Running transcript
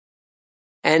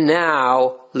And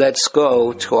now, let's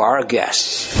go to our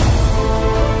guests.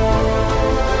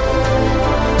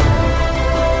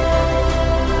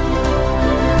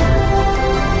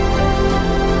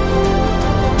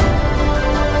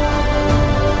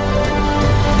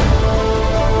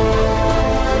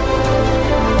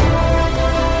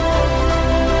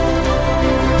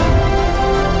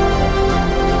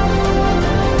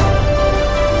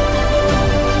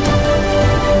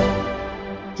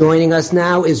 Joining us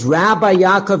now is Rabbi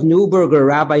Yaakov Neuberger.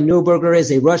 Rabbi Neuberger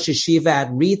is a Rosh Yeshiva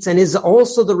at RIETS and is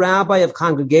also the rabbi of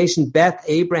Congregation Beth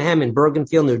Abraham in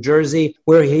Bergenfield, New Jersey,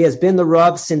 where he has been the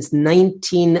Rav since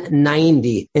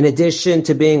 1990. In addition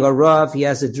to being a Rav, he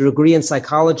has a degree in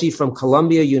psychology from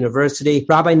Columbia University.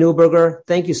 Rabbi Neuberger,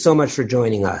 thank you so much for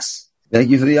joining us.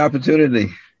 Thank you for the opportunity.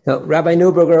 So, Rabbi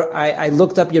Neuberger, I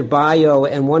looked up your bio,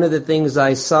 and one of the things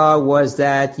I saw was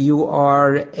that you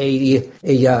are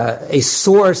a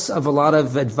source of a lot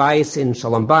of advice in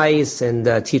Shalom Bayis and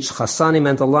teach Chassanim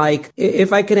and the like.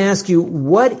 If I can ask you,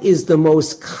 what is the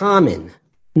most common,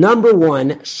 number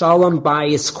one, Shalom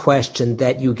Bayis question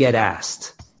that you get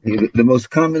asked? The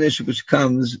most common issue which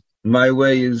comes my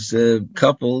way is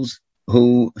couples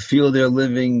who feel they're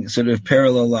living sort of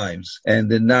parallel lives, and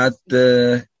they're not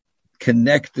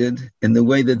connected in the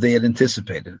way that they had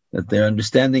anticipated. That their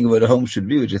understanding of what a home should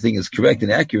be, which I think is correct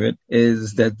and accurate,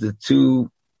 is that the two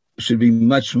should be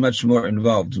much, much more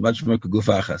involved, much more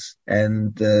kugufachas.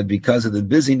 And because of the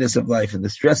busyness of life and the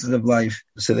stresses of life,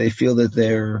 so they feel that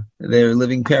they're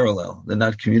living parallel. They're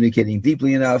not communicating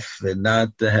deeply enough. They're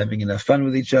not having enough fun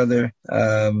with each other.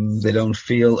 They don't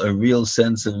feel a real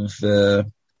sense of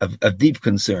deep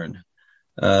concern.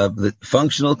 The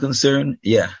functional concern,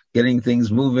 getting things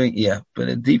moving, but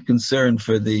a deep concern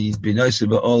for the b'noisei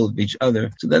ba'ol of each other.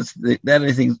 So that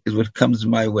I think is what comes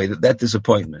my way, that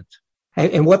disappointment.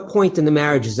 And what point in the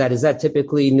marriage is that? Is that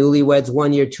typically newlyweds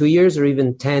 1 year, 2 years, or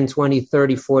even 10, 20,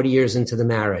 30, 40 years into the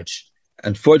marriage?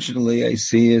 Unfortunately, I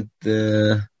see it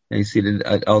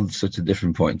at all sorts of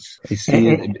different points. I see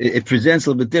it presents a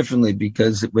little bit differently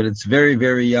because when it's very,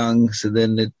 very young, so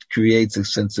then it creates a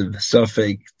sense of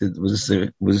suffix. Was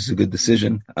this a good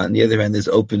decision? On the other hand, there's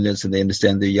openness and they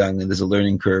understand they're young and there's a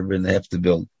learning curve and they have to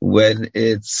build. When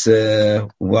it's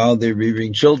while they're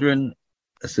rearing children,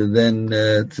 so then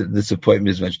the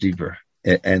disappointment is much deeper.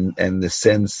 And the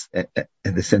sense of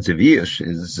yish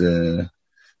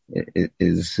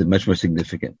is much more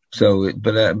significant. So,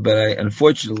 but I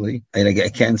unfortunately, and I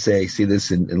can't say I see this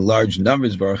in large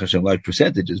numbers, Baruch Hashem, large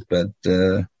percentages, but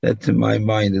that to my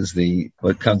mind is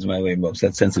what comes my way most,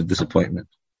 that sense of disappointment.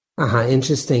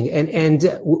 Interesting.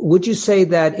 And would you say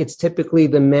that it's typically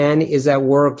the man is at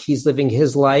work, he's living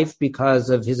his life because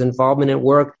of his involvement at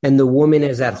work, and the woman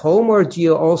is at home, or do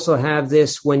you also have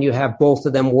this when you have both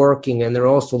of them working and they're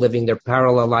also living their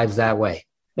parallel lives that way?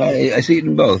 I see it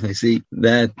in both. I see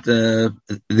that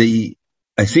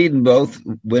I see it in both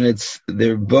when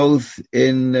they're both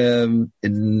in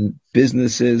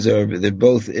businesses or they're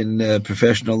both in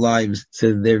professional lives.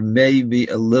 So there may be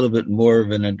a little bit more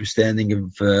of an understanding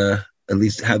of at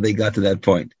least how they got to that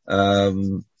point.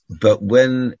 But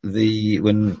when the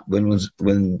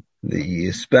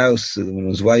spouse, when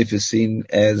his wife is seen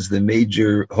as the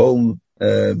major home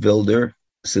builder,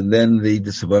 so then the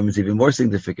disappointment is even more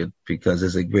significant because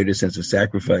there's a greater sense of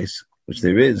sacrifice, which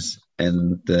there is,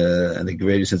 and a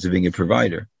greater sense of being a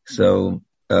provider. So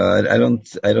I don't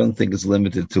think it's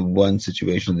limited to one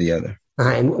situation or the other.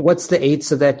 And what's the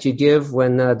eitzah that you give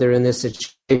when they're in this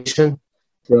situation?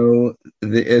 So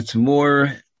it's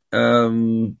more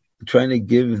trying to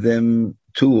give them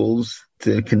tools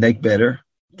to connect better,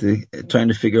 trying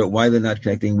to figure out why they're not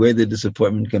connecting, where the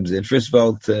disappointment comes in. First of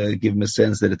all, to give them a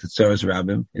sense that it's a tzaras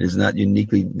rabbim, it is not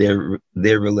uniquely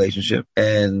their relationship,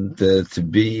 and to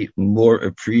be more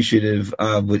appreciative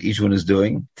of what each one is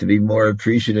doing, to be more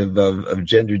appreciative of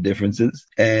gender differences,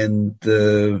 and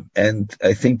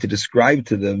I think to describe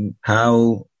to them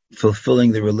how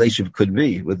fulfilling the relationship could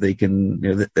be, what they can,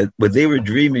 what they were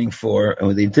dreaming for and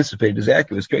what they anticipated is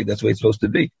accurate, it's great, that's the way it's supposed to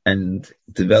be, and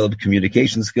develop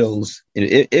communication skills.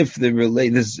 If the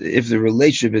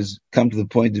relationship has come to the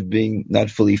point of being not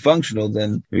fully functional,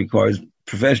 then it requires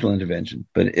professional intervention.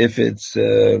 But if it's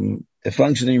a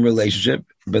functioning relationship,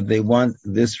 but they want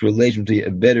this relationship to be a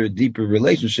better, deeper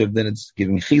relationship, then it's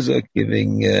giving chizuk,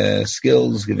 giving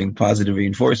skills, giving positive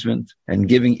reinforcement, and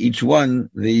giving each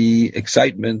one the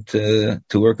excitement to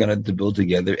work on it, to build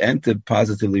together, and to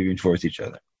positively reinforce each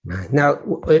other. Now,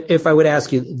 if I would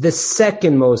ask you, the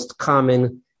second most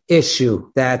common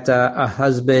issue that a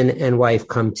husband and wife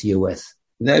come to you with?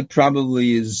 That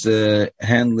probably is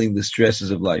handling the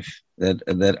stresses of life.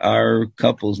 That our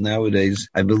couples nowadays,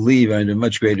 I believe, are under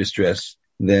much greater stress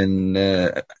than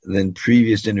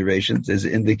previous generations, as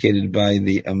indicated by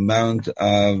the amount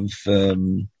of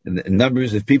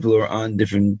numbers of people who are on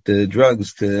different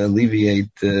drugs to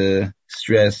alleviate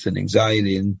stress and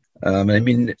anxiety, and I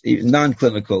mean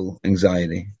non-clinical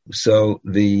anxiety. So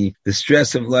the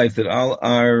stress of life, that all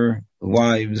our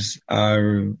wives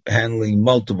are handling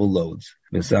multiple loads.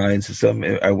 Besides,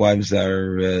 our wives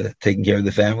are taking care of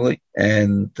the family,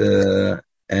 and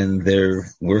they're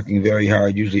working very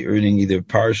hard, usually earning either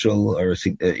partial or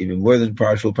even more than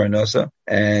partial parnasa.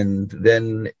 And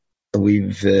then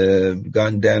we've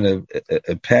gone down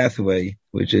a pathway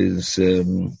which is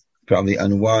probably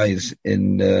unwise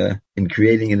in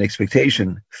creating an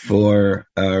expectation for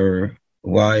our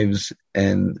wives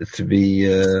and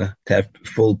to have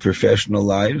full professional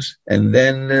lives, and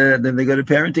then they go to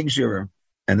parenting shiur,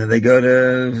 and then they go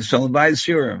to Shalom Bayis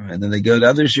shiur, and then they go to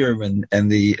other shiur,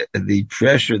 and the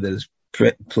pressure that is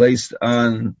placed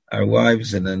on our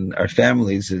wives and then our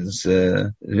families is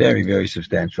very, very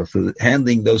substantial. So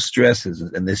handling those stresses,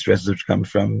 and the stresses which come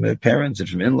from parents and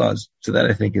from in-laws, so that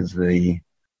I think is the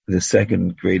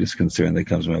second greatest concern that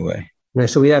comes my way.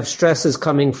 So we have stresses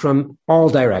coming from all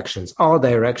directions.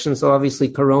 So obviously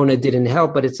Corona didn't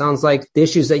help, but it sounds like the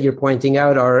issues that you're pointing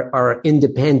out are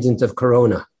independent of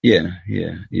Corona. Yeah.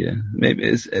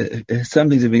 Maybe some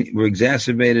things were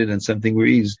exacerbated and something were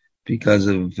eased because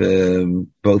of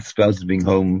both spouses being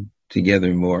home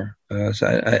together more.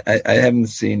 So I haven't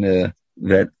seen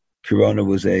that Corona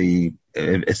was a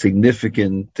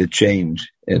significant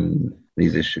change in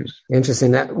these issues.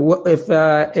 Interesting. That if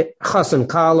Chassan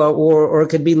Kala, or it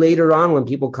could be later on when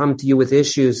people come to you with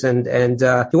issues, and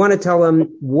you want to tell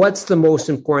them what's the most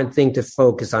important thing to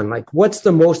focus on, like what's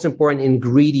the most important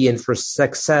ingredient for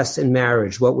success in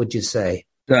marriage? What would you say?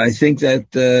 So I think that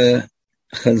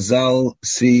Chazal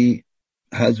see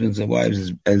husbands and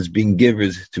wives as being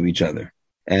givers to each other,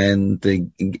 and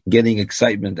getting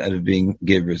excitement out of being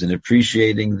givers, and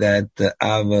appreciating that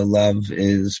Ava, love,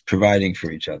 is providing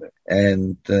for each other,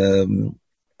 and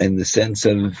the sense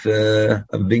of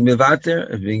being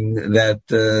mevater, of being that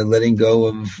letting go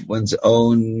of one's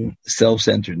own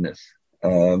self-centeredness,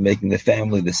 making the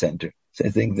family the center. So I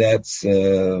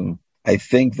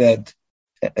think that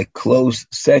a close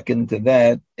second to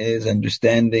that is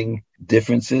understanding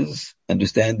differences,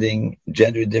 understanding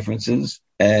gender differences,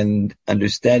 and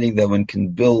understanding that one can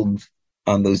build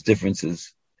on those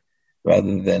differences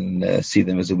rather than see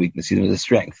them as a weakness, see them as a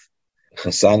strength.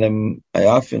 Chassanim, I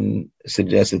often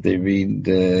suggest that they read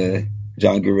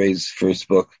John Garay's first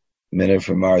book, Men Are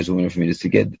From Mars, Women Are From Venus, to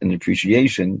get an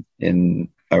appreciation in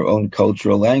our own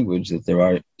cultural language that there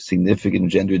are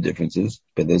significant gender differences,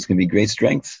 but those can be great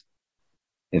strengths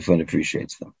if one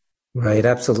appreciates them. Right,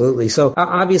 absolutely. So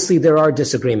obviously there are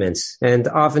disagreements, and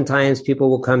oftentimes people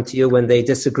will come to you when they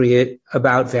disagree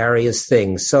about various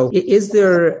things. So is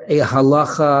there a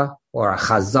halacha or a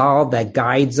chazal that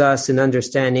guides us in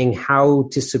understanding how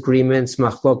disagreements,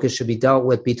 machlokas, should be dealt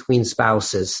with between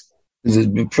spouses?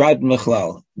 Befrat,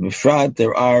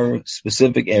 there are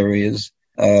specific areas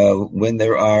when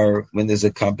there's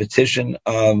a competition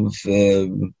of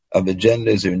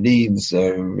agendas or needs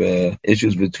or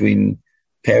issues between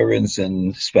parents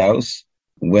and spouse,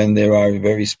 when there are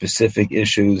very specific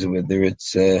issues, whether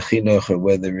it's chinuch or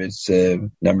whether it's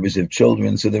numbers of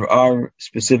children. So there are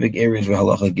specific areas where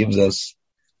halacha gives us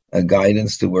a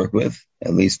guidance to work with,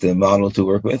 at least a model to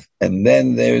work with. And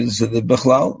then there's the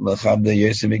bechlal, mechabda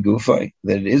yersemi gufay,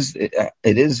 that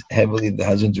it is heavily the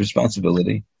husband's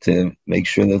responsibility to make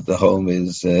sure that the home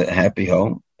is a happy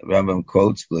home. Rambam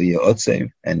quotes,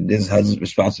 and this husband's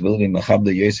responsibility,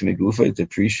 mechabda yersemi gufay, to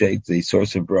appreciate the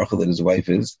source of bracha that his wife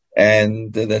is.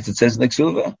 And that's it says in the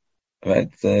Ksuva, right?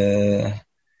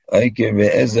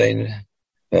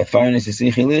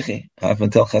 Often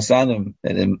tell Chassanim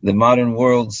that in the modern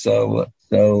world, so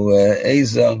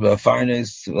Ezon,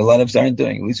 Farnes, a lot of us aren't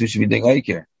doing. At least we should be doing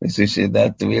Oiker. At least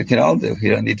we can all do. You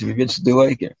don't need to be rich to do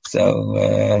Oiker.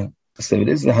 So it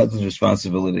is the husband's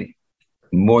responsibility,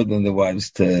 more than the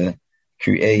wife's, to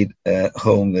create a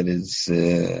home that's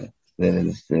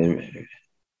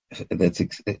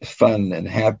fun and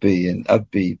happy and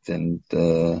upbeat, and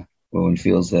where one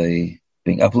feels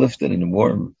being uplifted and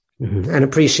warm. Mm-hmm. And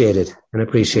appreciated.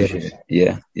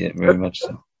 Yeah, very much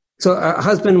so. So a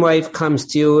husband and wife comes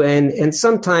to you, and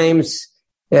sometimes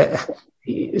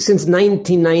since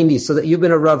 1990, so that you've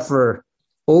been a Rav for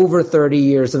over 30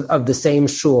 years of the same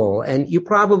shul, and you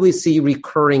probably see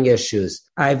recurring issues.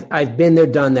 I've been there,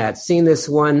 done that, seen this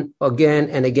one again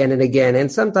and again and again.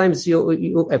 And sometimes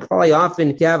you probably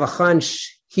often you have a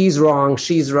hunch. He's wrong,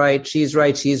 she's right, she's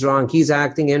right, she's wrong, he's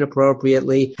acting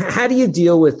inappropriately. How do you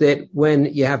deal with it when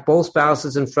you have both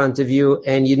spouses in front of you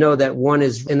and you know that one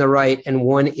is in the right and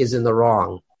one is in the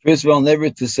wrong? First of all, never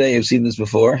to say I've seen this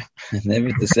before. Never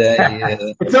to say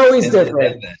it's always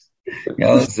different.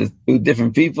 It's two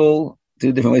different people,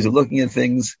 two different ways of looking at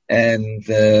things, and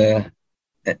I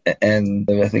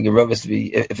think a Rav has to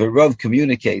be. If a Rav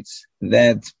communicates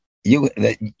that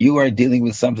you are dealing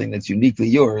with something that's uniquely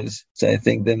yours, so I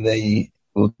think then they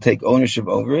will take ownership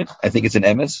over it. I think it's an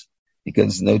emes,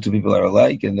 because no two people are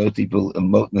alike and no two people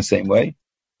emote in the same way.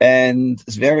 And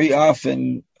it's very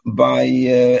often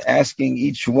by asking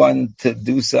each one to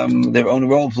do their own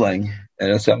role playing,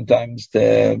 sometimes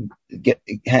to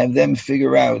have them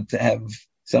figure out, to have,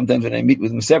 sometimes when I meet with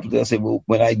them separately, I'll say, well,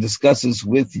 when I discuss this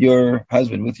with your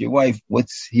husband, with your wife,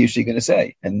 what's he or she going to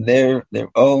say? And their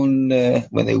own,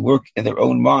 when they work in their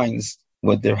own minds,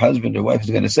 what their husband or wife is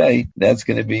going to say, that's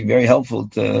going to be very helpful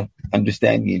to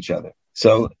understanding each other.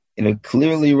 So,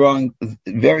 clearly wrong,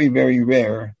 very, very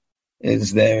rare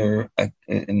is there,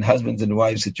 in husbands and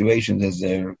wives situations, is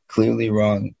there clearly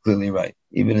wrong, clearly right.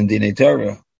 Even in Dinei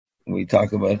Torah, we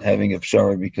talk about having a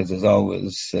pshara because there's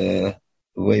always a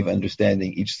way of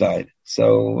understanding each side.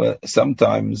 So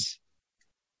sometimes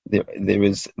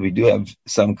we do have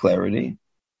some clarity,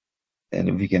 and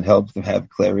if we can help them have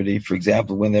clarity, for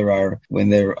example, when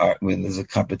there's a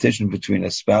competition between a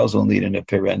spousal need and a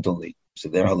parental need, so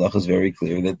their halacha is very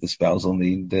clear that the spousal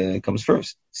need comes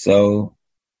first. So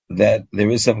that there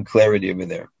is some clarity over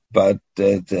there, but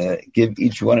to give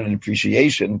each one an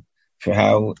appreciation for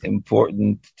how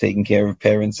important taking care of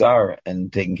parents are,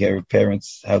 and taking care of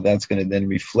parents, how that's going to then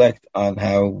reflect on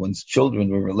how one's children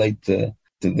will relate to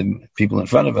the people in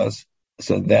front of us.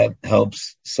 So that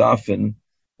helps soften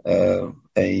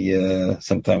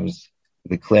sometimes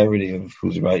the clarity of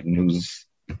who's right and who's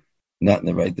not in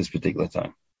the right this particular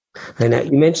time. And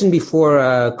you mentioned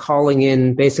before calling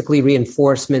in basically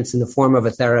reinforcements in the form of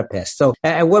a therapist. So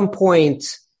at one point,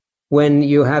 when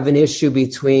you have an issue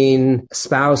between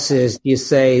spouses, you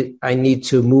say, I need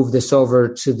to move this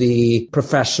over to the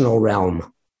professional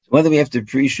realm. One thing we have to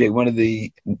appreciate, one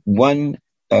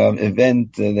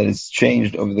event that has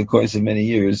changed over the course of many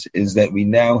years is that we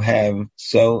now have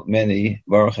so many,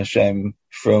 Baruch Hashem,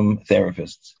 from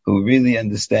therapists who really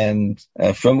understand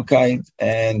Frumkeit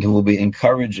and who will be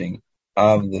encouraging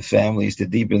of the families to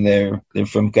deepen their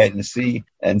Frumkeit and see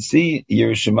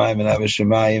Yiras Shamayim and Avos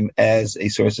Shamayim as a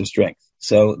source of strength.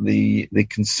 So the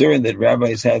concern that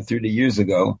rabbis had 30 years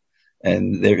ago,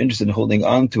 and they're interested in holding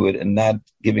on to it and not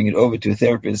giving it over to a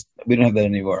therapist, we don't have that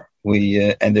anymore.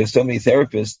 And there's so many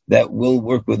therapists that will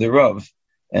work with the Rav,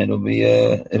 and it'll be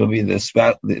the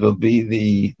spouse, it'll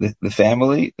be the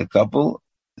family, the couple,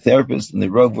 the therapist, and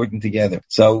the Rav working together.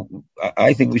 So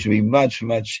I think we should be much,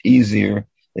 much easier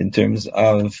in terms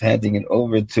of handing it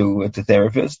over to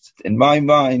therapists. In my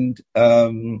mind,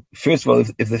 first of all,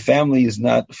 if the family is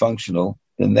not functional,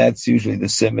 then that's usually the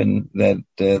siman that,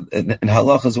 and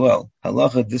halacha as well.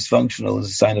 Halacha dysfunctional is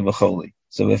a sign of a choli.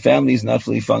 So if a family is not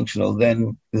fully functional,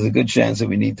 then there's a good chance that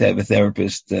we need to have a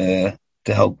therapist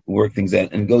to help work things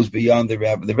out, and it goes beyond the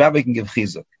rabbi. The rabbi can give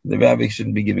chizuk. The rabbi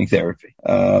shouldn't be giving therapy.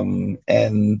 And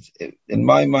in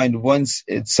my mind, once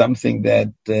it's something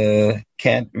that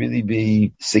can't really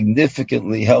be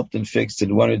significantly helped and fixed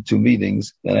in one or two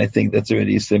meetings, then I think that's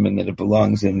already a siman that it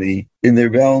belongs in the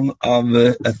realm of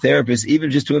a therapist,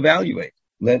 even just to evaluate.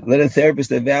 Let a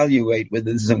therapist evaluate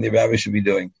whether this is something the rabbi should be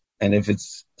doing. And if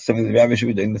it's something the rabbi should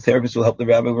be doing, the therapist will help the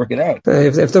rabbi work it out.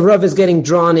 If the Rav is getting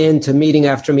drawn into meeting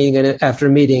after meeting after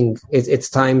meeting,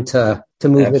 it's time to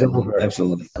move it over.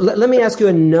 Absolutely. Let me ask you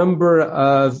a number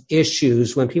of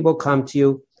issues when people come to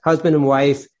you, husband and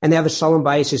wife, and they have a shalom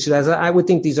bayis issue. As I would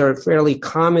think these are fairly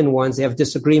common ones. They have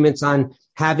disagreements on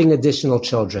having additional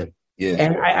children. Yeah.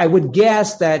 And I would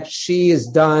guess that she is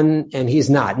done and he's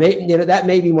not. That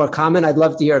may be more common. I'd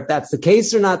love to hear if that's the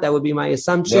case or not. That would be my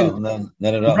assumption. No,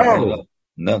 not at all.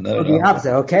 No, not at all. The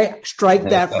opposite. Okay. Strike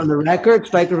that from the record.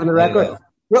 Strike it from the record.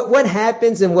 What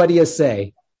happens and what do you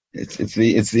say? It's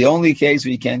the only case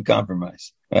where you can't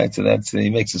compromise, right? So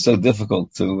it makes it so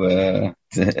difficult to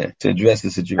address the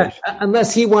situation.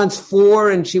 Unless he wants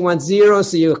 4 and she wants 0,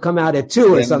 so you come out at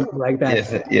 2 or something like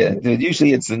that. Yeah.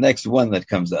 Usually it's the next one that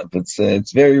comes up.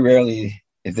 It's very rarely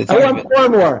if it's. I want 4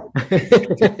 more.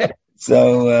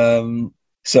 So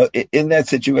in that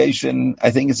situation,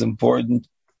 I think it's important.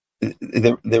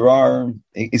 It's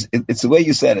the way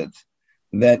you said it.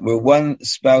 that where one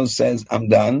spouse says, I'm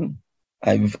done,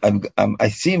 I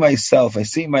see myself, I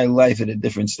see my life at a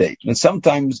different stage. And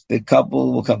sometimes the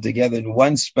couple will come together and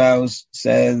one spouse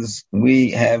says,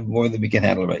 we have more than we can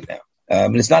handle right now.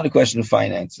 And it's not a question of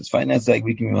finances. Finance, like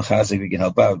we can be machazik, we can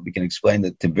help out. We can explain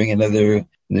that to bring another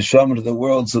neshama to the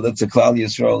world, so that's a Klal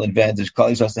Yisrael advantage.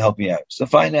 Klal Yisrael has to help me out. So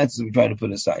finances we try to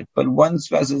put aside. But one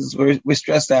spouse says, we're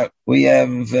stressed out. We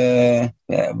have,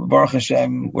 Baruch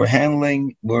Hashem, we're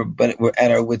handling, but we're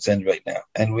at our wits' end right now.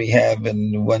 And we have,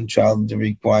 and one child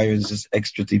requires this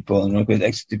extra tipul, and one requires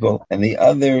extra tipul. And the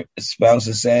other spouse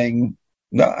is saying,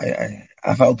 no,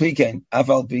 afal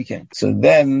piken. So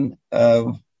then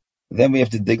we have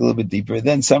to dig a little bit deeper.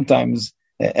 Then sometimes,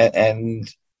 and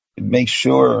make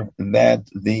sure that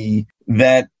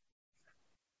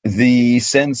the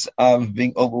sense of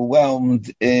being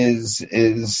overwhelmed is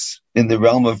in the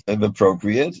realm of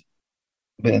appropriate.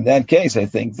 But in that case, I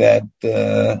think that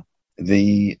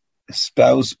the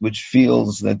spouse which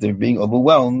feels that they're being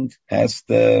overwhelmed has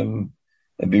to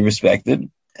be respected,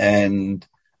 and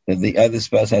that the other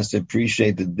spouse has to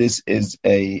appreciate that this is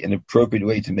an appropriate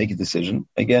way to make a decision.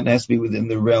 Again, it has to be within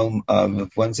the realm of,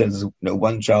 if one says,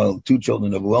 one child, two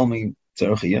children, overwhelming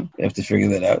tzarechiyim, they have to figure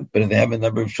that out. But if they have a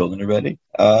number of children already,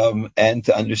 and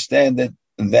to understand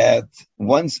that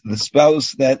once the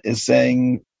spouse that is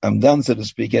saying, I'm done, so to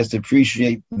speak, has to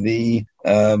appreciate the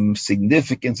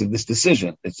significance of this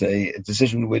decision. It's a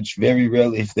decision which very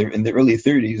rarely, if they're in their early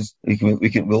 30s,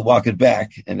 we'll walk it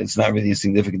back, and it's not really a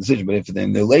significant decision. But if they're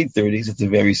in their late 30s, it's a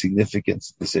very significant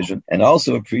decision. And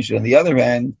also appreciate, on the other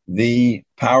hand, the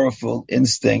powerful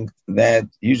instinct that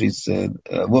usually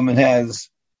a woman has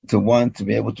to want to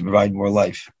be able to provide more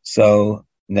life. So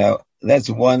now,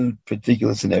 that's one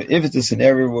particular scenario. If it's a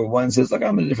scenario where one says, "Look,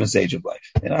 I'm in a different stage of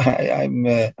life. I'm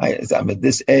at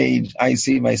this age. I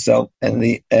see myself,"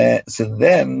 and so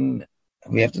then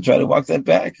we have to try to walk that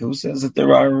back. Who says that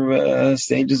there are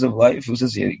stages of life? Who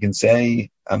says you can say,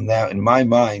 "I'm now in my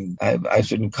mind. I have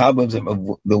certain cobwebs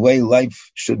of the way life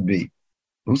should be."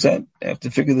 Who said? I have to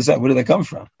figure this out. Where do they come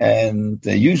from? And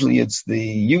usually it's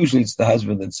the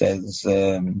husband that says,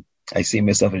 I see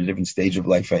myself in a different stage of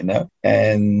life right now.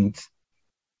 And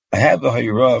I have a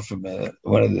hayra from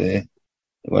one of the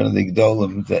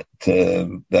gedolim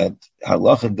that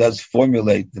halacha does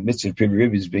formulate the mitzvah of Pri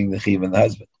Ribis being the chiv and the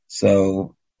husband.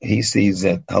 So he sees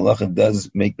that halacha does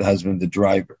make the husband the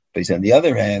driver. But he said, on the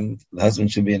other hand, the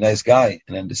husband should be a nice guy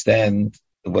and understand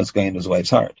what's going in his wife's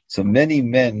heart. So many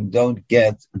men don't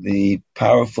get the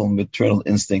powerful maternal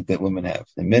instinct that women have,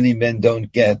 and many men don't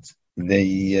get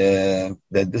that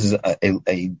this is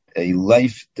a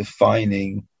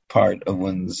life-defining part of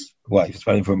one's wife. It's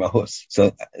part of her mahus.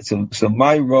 So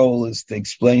my role is to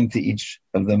explain to each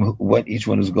of them what each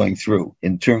one is going through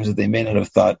in terms that they may not have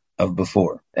thought of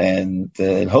before. And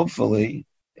hopefully,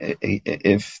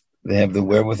 if they have the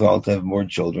wherewithal to have more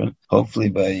children, hopefully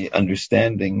by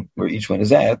understanding where each one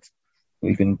is at,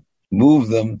 we can move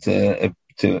them to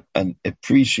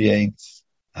appreciate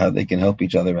how they can help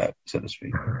each other out, so to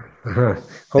speak.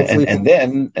 Hopefully, and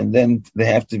then they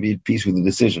have to be at peace with the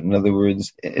decision. In other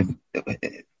words, to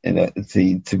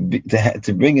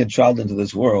bring a child into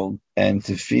this world and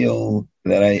to feel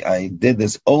that I did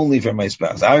this only for my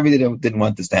spouse. I really didn't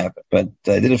want this to happen, but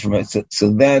I did it for my. So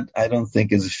that I don't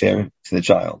think is fair to the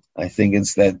child. I think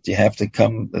it's that you have to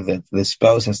that the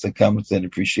spouse has to come to an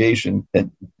appreciation that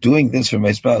doing this for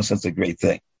my spouse, that's a great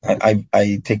thing.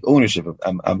 I take ownership of.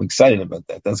 I'm excited about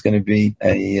that. That's going to be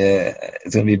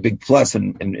it's going to be a big plus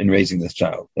in raising this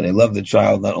child. And I love the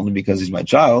child not only because he's my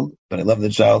child, but I love the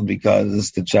child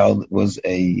because the child was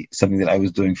something that I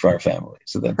was doing for our family.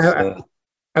 So that's.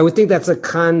 I would think that's a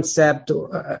concept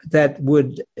that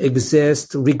would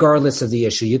exist regardless of the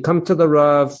issue. You come to the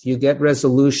Rav, you get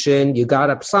resolution, you got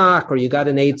a psak or you got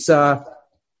an eitzah.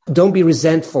 Don't be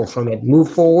resentful from it.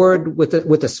 Move forward with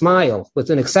a smile, with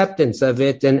an acceptance of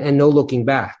it, and no looking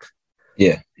back.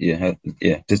 Yeah.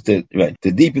 Just to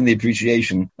deepen the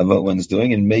appreciation of what one's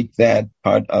doing and make that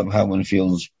part of how one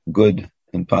feels good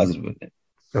and positive with it.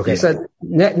 Okay, so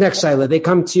next, Shaila, they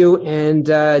come to you and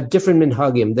different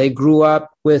minhagim. They grew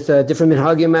up with different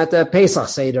minhagim at the Pesach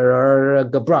Seder or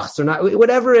Gebrachs or not,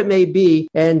 whatever it may be,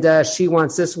 and she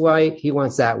wants this way, he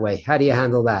wants that way. How do you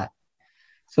handle that?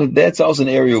 So that's also an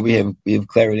area we have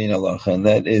clarity in halacha, and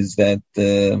that is that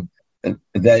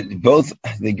both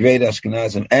the great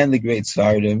Ashkenazim and the great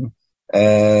Sfardim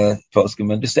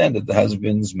poskim understand that the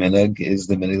husband's minhag is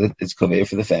the minhag that is kovei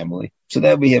for the family. So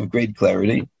that we have great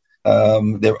clarity.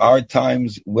 There are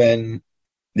times when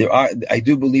I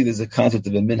do believe there's a concept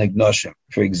of a minhag noshim.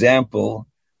 For example,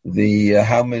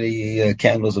 how many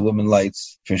candles a woman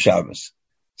lights for Shabbos.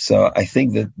 So I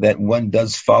think that one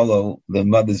does follow the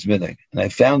mother's minhag. And I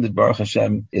found it, Baruch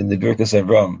Hashem, in the Birkas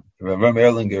Avram. Avram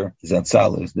Erlinger is at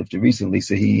Salah, lived recently,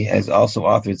 so he has also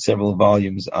authored several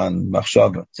volumes on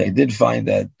Machshava. So I did find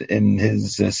that in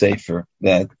his Sefer,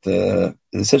 that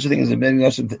there's such a thing as a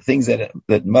minhag, things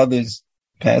that mothers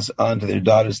pass on to their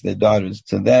daughters.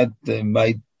 So that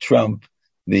might trump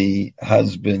the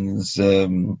husband's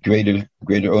greater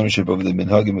ownership over the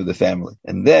minhagim of the family.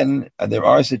 And then there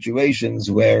are situations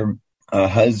where a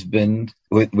husband,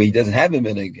 where he doesn't have a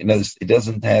minhag, in other words, it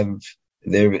doesn't have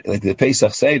like the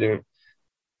Pesach Seder,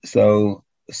 so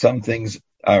some things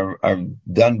are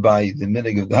done by the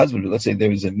minhag of the husband. Let's say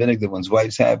there is a minhag that one's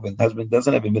wives have, and the husband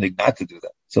doesn't have a minhag not to do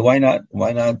that. So why not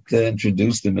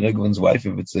introduce the minhag of one's wife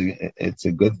if it's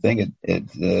a good thing?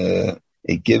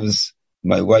 It gives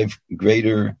my wife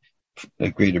greater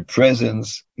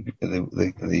presence,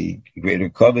 the greater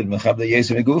covet, mechabda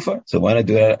yesem egufa. So why not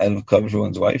do it out of covet for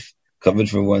one's wife, covet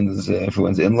for one's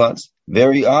in-laws?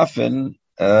 Very often,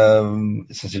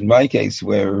 such in my case,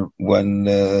 where one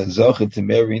zocheh to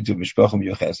marry into mishpacha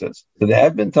miyuchesed. So there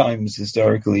have been times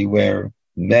historically where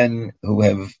men who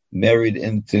have married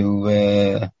into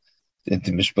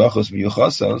mishpachos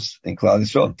miyuchasos in Klal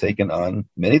Yisrael have taken on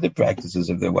many of the practices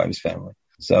of their wife's family.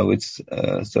 So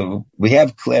so we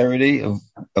have clarity of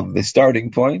the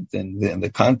starting point and the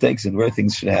context and where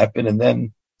things should happen, and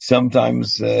then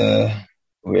sometimes we're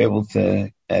able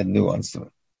to add nuance to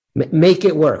it. Make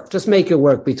it work. Just make it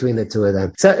work between the two of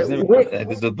them. So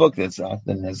there's a book that's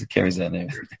often carries that name.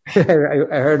 I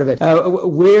heard of it.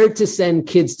 Where to send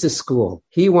kids to school?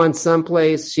 He wants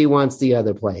someplace, she wants the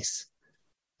other place.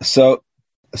 So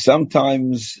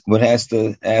sometimes one has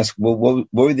to ask, well, what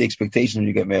were the expectations when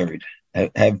you got married?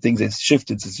 Have things that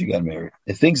shifted since you got married?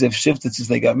 If things have shifted since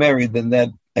they got married, then that,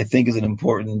 I think, is an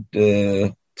important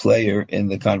player in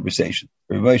the conversation.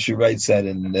 Rav Moshe writes that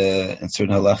in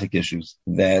certain halachic issues,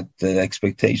 that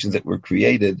expectations that were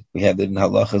created, we have that in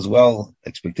halach as well,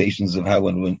 expectations of how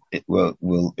one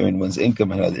will earn one's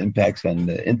income and how it impacts on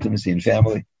intimacy and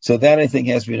family. So that, I think,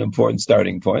 has to be an important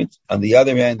starting point. On the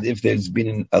other hand, if there's been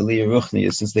an aliyah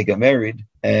ruchniya since they got married,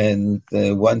 and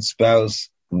one spouse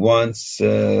wants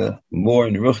more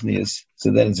in ruchnius,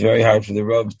 so then it's very hard for the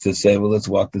Rav to say, well, let's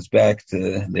walk this back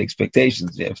to the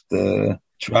expectations. You have to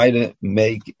try to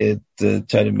make it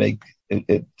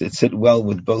sit well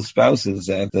with both spouses.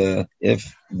 That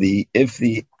if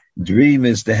the dream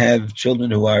is to have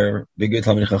children who are bigger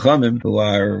Talmidei Chachamim, who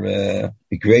are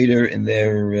greater in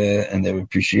their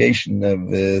appreciation of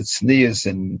tznius,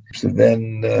 and so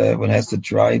then one has to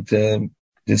try to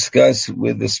discuss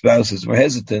with the spouses who are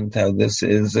hesitant how this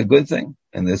is a good thing,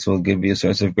 and this will give you a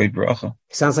source of great bracha.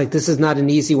 Sounds like this is not an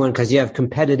easy one because you have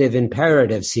competitive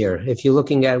imperatives here. If you're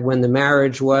looking at when the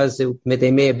marriage was,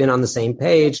 they may have been on the same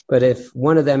page, but if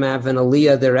one of them have an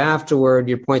aliyah there afterward,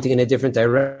 you're pointing in a different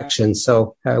direction.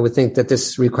 So I would think that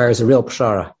this requires a real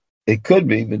pshara. It could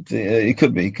be, but it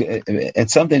could be, and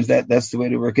sometimes that's the way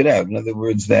to work it out. In other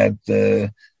words, that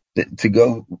to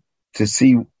go to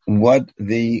see what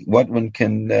one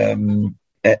can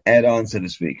add on, so to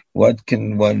speak. Where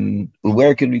can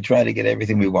we try to get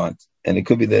everything we want? And it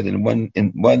could be that in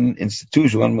one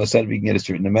institution, one Mossad, we can get a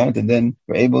certain amount, and then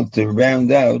we're able to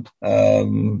round out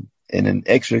in an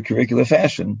extracurricular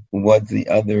fashion what the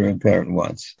other parent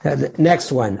wants.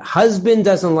 Next one. Husband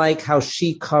doesn't like how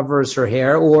she covers her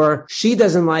hair, or she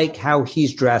doesn't like how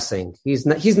he's dressing. He's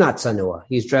not Sanua.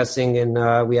 He's dressing in,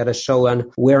 we had a show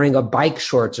on wearing a bike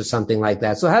shorts or something like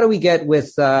that. So how do we get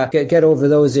over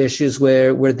those issues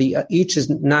where each is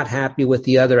not happy with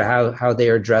the other, how they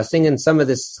are dressing? And some of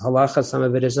this halacha, some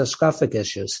of it is hashkafic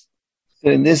issues.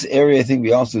 In this area, I think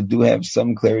we also do have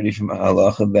some clarity from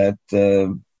halacha that,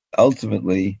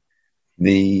 ultimately,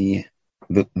 the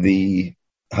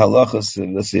halachas of,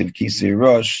 let's say, of kisei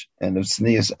rosh and of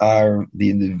tznius are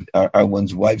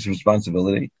one's wife's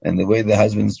responsibility, and the way the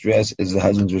husband's dress is the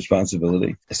husband's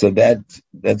responsibility. So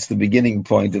that's the beginning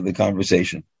point of the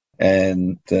conversation,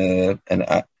 and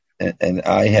I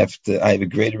have a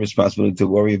greater responsibility to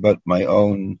worry about my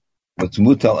own what's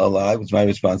mutal alai, what's my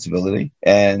responsibility,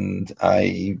 and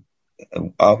I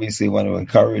obviously want to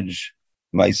encourage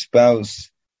my spouse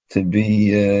to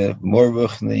be more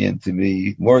ruchni and to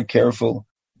be more careful,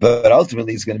 but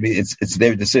ultimately it's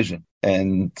their decision,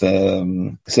 and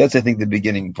so that's, I think, the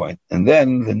beginning point. And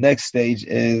then the next stage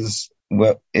is,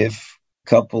 well, if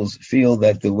couples feel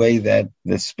that the way that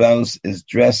the spouse is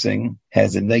dressing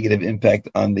has a negative impact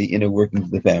on the inner workings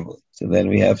of the family, so then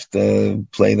we have to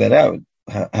play that out.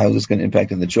 How is this going to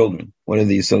impact on the children? What are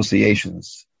the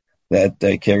associations? that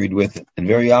they're carried with it. And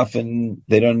very often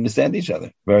they don't understand each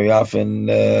other. Very often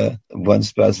one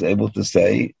spouse is able to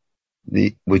say,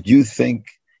 what you think,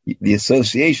 the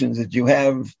associations that you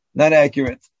have, not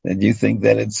accurate. And you think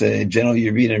that it's a general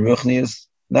Yerid and Ruchnius,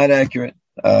 not accurate.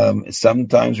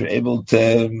 Sometimes we're able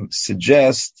to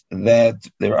suggest that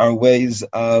there are ways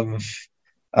of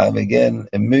again,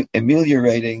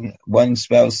 ameliorating. One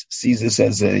spouse sees this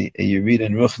as a Yerid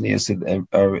and Ruchnius,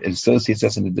 or associates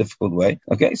us in a difficult way.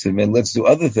 Okay, so then let's do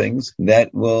other things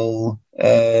that will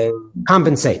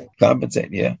compensate.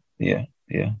 Yeah.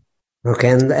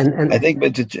 Okay, and I think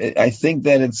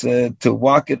that it's to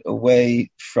walk it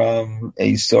away from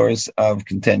a source of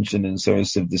contention and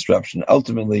source of disruption.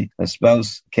 Ultimately, a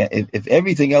spouse can, if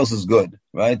everything else is good,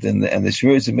 right, and the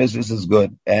shmiras and mitzvahs is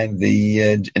good, and the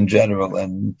in general,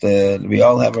 and we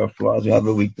all have our flaws, we have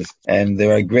a weakness, and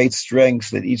there are great strengths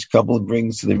that each couple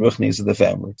brings to the ruchnis of the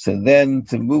family. So then,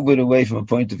 to move it away from a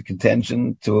point of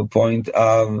contention to a point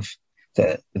of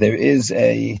this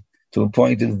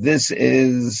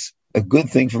is a good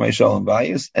thing for my Shalom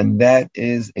Bayis, and that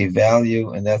is a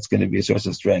value, and that's going to be a source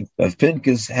of strength. Rav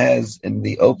Pinkus has, in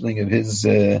the opening of his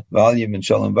volume in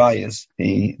Shalom Bayis,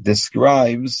 he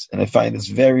describes, and I find this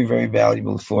very, very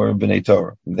valuable for B'nai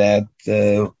Torah, that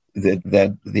the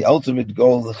ultimate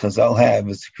goal that Chazal have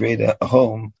is to create a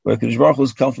home where Kadosh Baruch Hu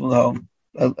is comfortable in the home,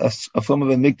 a form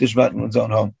of a mikdash in one's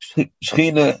own home.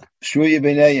 Shechina shruya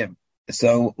b'neiim.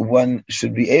 So one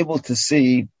should be able to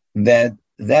see that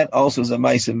also is a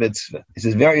Maisa mitzvah. He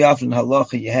says very often in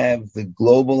halacha you have the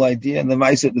global idea, and the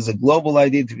Maisa, there's a global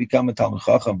idea to become a Talmid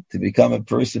Chacham, to become a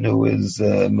person who is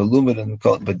melumad,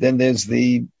 but then there's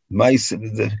the Maisa,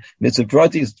 the mitzvah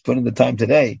prati is put in the time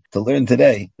today, to learn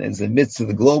today. There's the mitzvah,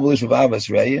 the global issue of Avas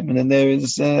Re'im, and then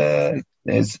there's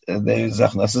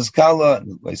Achnasas Kala,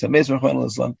 there's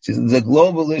a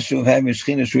global issue of having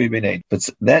Shechina Shrui B'nei. But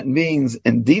that means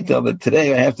in detail that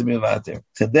today I have to be Mevater.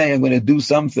 Today I'm going to do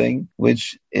something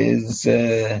which is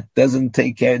doesn't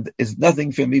take care, is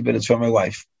nothing for me, but it's for my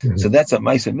wife. Mm-hmm. So that's a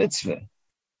Maisa mitzvah.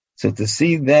 So to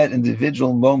see that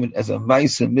individual moment as a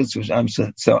Maisa mitzvah,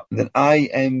 so that I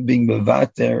am being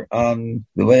mevater on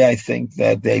the way I think,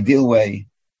 that the ideal way,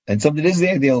 and something is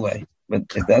the ideal way,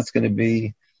 but if that's going to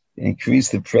be increase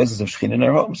the presence of Shekhinah in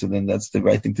our home, so then that's the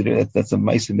right thing to do. That's a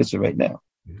Maisa mitzvah right now.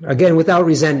 Again, without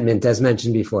resentment, as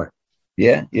mentioned before.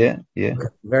 Yeah.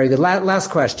 Very good.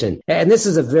 Last question, and this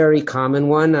is a very common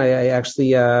one. I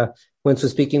actually once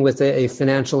was speaking with a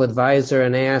financial advisor,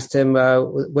 and I asked him,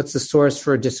 what's the source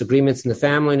for disagreements in the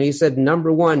family? And he said,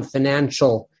 number one,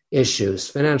 financial issues,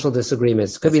 financial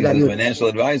disagreements. Could be that financial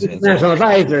advisor. Financial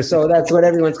advisor. So that's what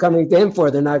everyone's coming to him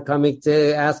for. They're not coming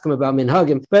to ask him about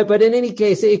minhagim. But in any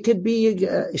case, it could be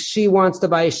she wants to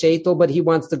buy a sheitel, but he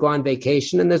wants to go on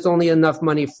vacation, and there's only enough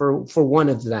money for one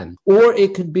of them. Or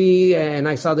it could be, and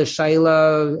I saw the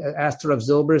Shaila asked Rav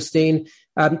Zilberstein,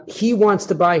 he wants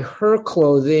to buy her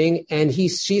clothing, and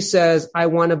she says, I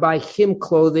want to buy him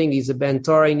clothing. He's a Ben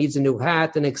Torah, he needs a new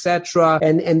hat, and etc.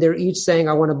 And they're each saying,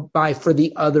 I want to buy for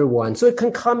the other one. So it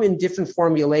can come in different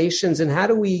formulations. And how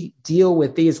do we deal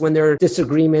with these when there are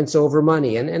disagreements over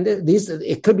money? And these,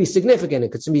 it could be significant.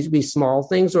 It could be small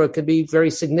things, or it could be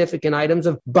very significant items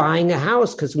of buying a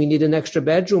house because we need an extra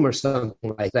bedroom or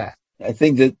something like that. I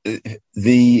think that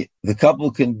the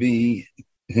couple can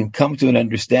come to an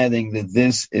understanding that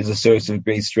this is a source of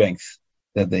great strength,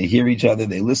 that they hear each other,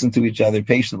 they listen to each other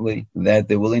patiently, that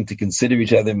they're willing to consider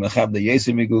each other,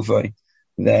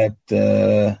 that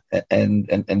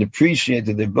and appreciate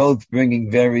that they're both bringing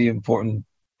very important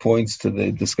points to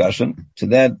the discussion. So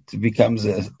that becomes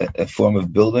a form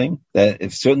of building. That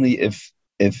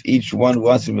if each one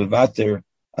wants to move out there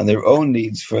on their own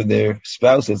needs for their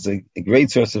spouse, it's a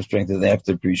great source of strength that they have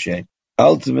to appreciate.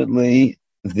 Ultimately,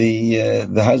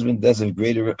 the husband does have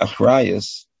greater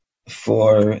achrayus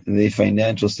for the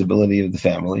financial stability of the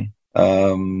family.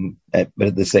 But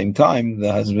at the same time,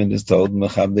 the husband is told,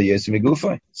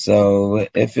 so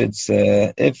if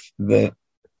the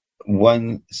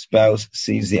one spouse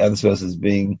sees the other spouse as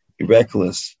being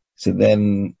reckless, so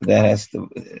then that has to,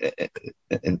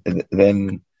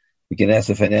 then we can ask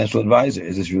the financial advisor,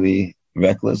 is this really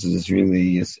reckless? Is this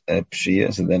really a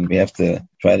pshia? So then we have to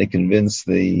try to convince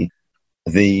the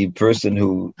person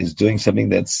who is doing something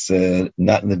that's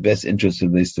not in the best interest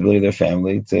of the stability of their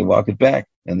family to walk it back.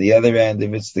 And the other end,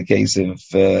 if it's the case of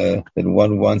that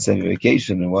one wants to have a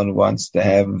vacation and one wants to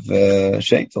have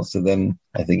sheitel, so then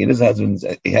I think it is husbands.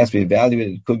 It has to be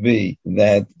evaluated. It could be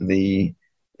that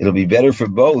it'll be better for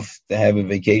both to have a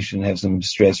vacation, have some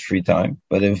stress-free time.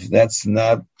 But if that's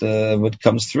not what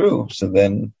comes through, so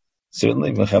then certainly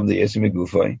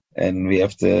and we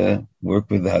have to work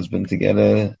with the husband to get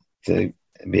a to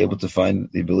be able to find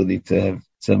the ability to have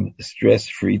some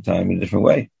stress-free time in a different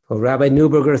way. Well, Rabbi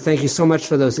Neuberger, thank you so much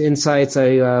for those insights.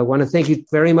 I want to thank you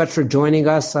very much for joining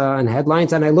us on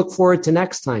Headlines, and I look forward to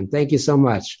next time. Thank you so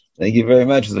much. Thank you very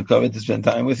much. It's a covet to spend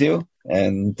time with you.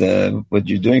 And what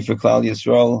you're doing for Klal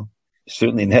Yisrael,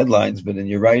 certainly in headlines, but in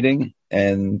your writing,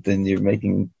 and then you're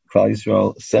making Klal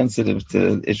Yisrael sensitive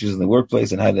to issues in the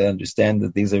workplace and how to understand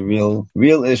that these are real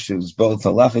issues, both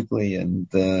halachically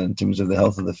and in terms of the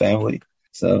health of the family.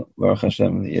 So, Baruch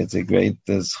Hashem, it's a great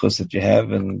zchus that you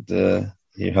have, and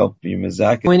you help your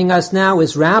mezakeh. Joining us now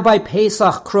is Rabbi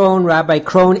Pesach Krohn. Rabbi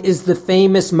Krohn is the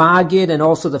famous Maggid and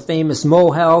also the famous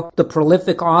Mohel, the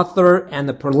prolific author and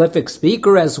the prolific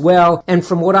speaker as well. And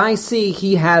from what I see,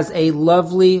 he has a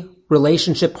lovely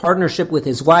partnership with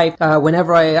his wife.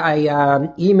 Whenever I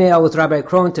email with Rabbi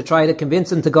Krohn to try to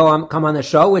convince him to come on the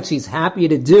show, which he's happy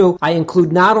to do, I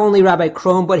include not only Rabbi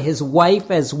Krohn, but his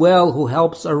wife as well, who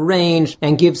helps arrange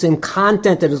and gives him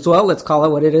content as well. Let's call it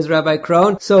what it is, Rabbi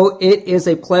Krohn. So it is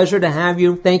a pleasure to have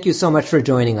you. Thank you so much for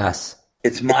joining us.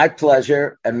 It's my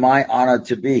pleasure and my honor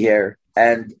to be here.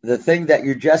 And the thing that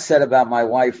you just said about my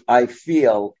wife, I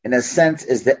feel, in a sense,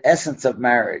 is the essence of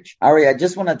marriage. Ari, I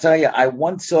just want to tell you, I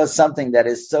once saw something that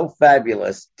is so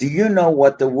fabulous. Do you know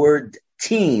what the word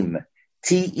team,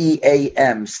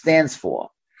 T-E-A-M, stands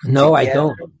for? No, Together, I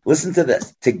don't. Listen to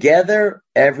this. Together,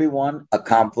 everyone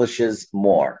accomplishes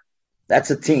more. That's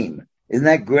a team. Isn't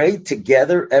that great?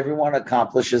 Together, everyone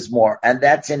accomplishes more. And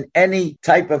that's in any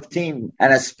type of team,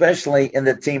 and especially in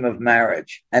the team of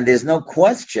marriage. And there's no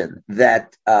question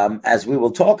that, as we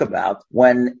will talk about,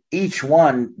 when each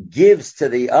one gives to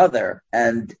the other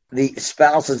and the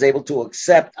spouse is able to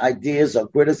accept ideas or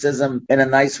criticism in a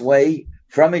nice way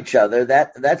from each other,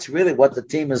 that's really what the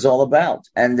team is all about.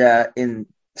 And in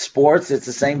sports, it's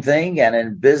the same thing. And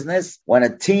in business, when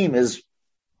a team is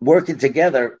working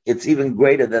together, it's even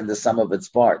greater than the sum of its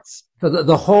parts. So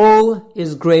the whole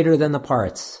is greater than the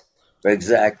parts.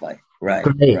 Exactly. Right.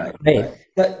 Great. Right.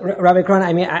 Rabbi Krohn,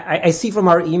 I mean, I see from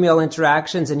our email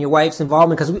interactions and your wife's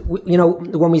involvement, because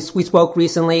when we spoke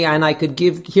recently, and I could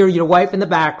hear your wife in the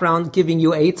background giving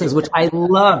you eitzes, which I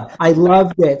loved. I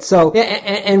loved it. So,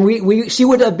 and she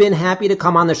would have been happy to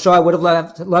come on the show. I would have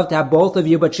loved to have both of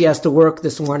you, but she has to work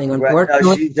this morning. Unfortunately, right.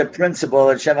 No, she's the principal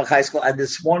at Shevach High School, and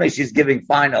this morning she's giving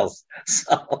finals.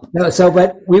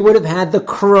 But we would have had the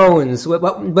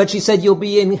Krohns. But she said you'll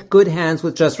be in good hands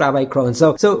with just Rabbi Krohn.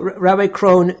 So Rabbi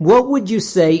Krohn, what would you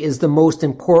say is the most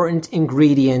important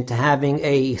ingredient to having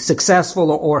a successful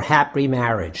or happy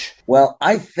marriage? Well,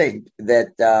 I think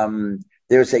that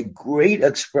there's a great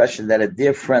expression that a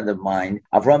dear friend of mine,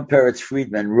 Avram Peretz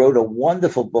Friedman, wrote a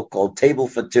wonderful book called Table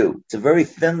for Two. It's a very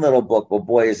thin little book, but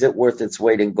boy, is it worth its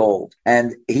weight in gold.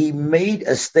 And he made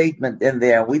a statement in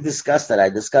there, and we discussed it. I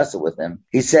discussed it with him.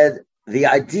 He said, the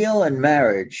ideal in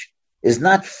marriage is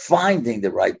not finding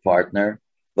the right partner,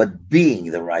 but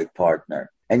being the right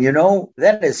partner. And,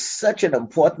 that is such an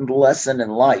important lesson in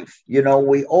life.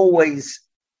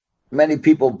 Many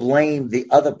people blame the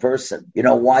other person,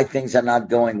 why things are not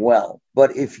going well.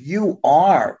 But if you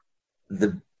are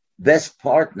the best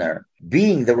partner,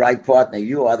 being the right partner,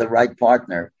 you are the right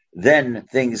partner, then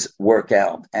things work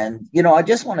out. And, I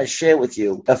just want to share with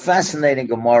you a fascinating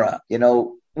Gemara.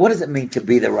 What does it mean to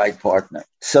be the right partner?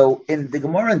 So in the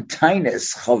Gemara in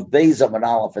Tainus, Chav Beis Amud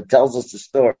Aleph, it tells us the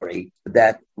story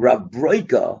that Rav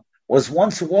Broika was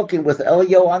once walking with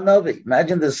Eliyahu Hanavi.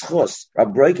 Imagine this chus. Rav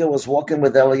Broika was walking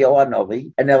with Eliyahu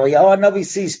Hanavi, and Eliyahu Hanavi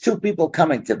sees two people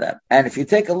coming to them. And if you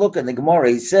take a look in the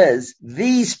Gemara, he says,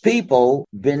 these people,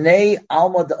 B'nai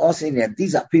Alma D'Osinyan,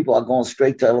 these are people are going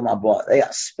straight to Elam Haba. They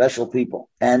are special people.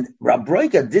 And Rav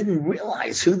Broika didn't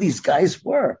realize who these guys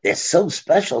were. They're so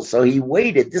special. So he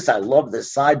waited. I love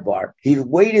this sidebar. He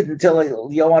waited until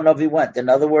Eliyahu Hanavi went. In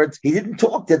other words, he didn't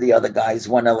talk to the other guys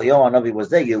when Eliyahu Hanavi was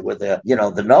there. You were the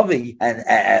Navi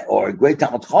and or a great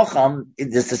Talmid Chacham.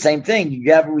 It's the same thing.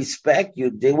 You have respect. You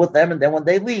deal with them, and then when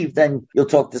they leave, then you'll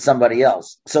talk to somebody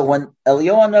else. So when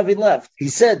Eliyahu Hanavi left, he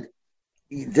said,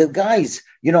 the guys,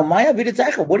 Maya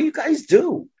Vidatecha, what do you guys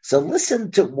do? So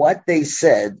listen to what they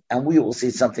said, and we will see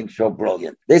something so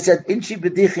brilliant. They said, Inchi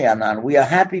B'dichianan, we are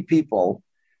happy people.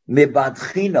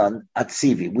 Mebadchinon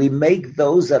atzivi. We make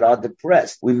those that are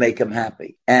depressed, we make them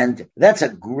happy. And that's a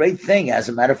great thing. As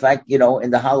a matter of fact, in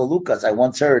the Halalukas, I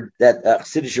once heard that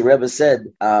Chassidish Rebbe said,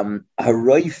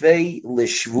 Haroife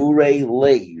lishvurei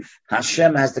leiv.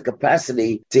 Hashem has the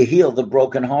capacity to heal the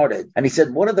brokenhearted. And he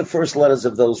said, what are the first letters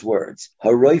of those words?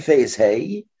 Haroife is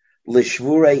hey,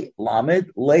 lishvurei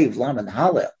lamed, leiv, lamed,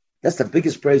 halel. That's the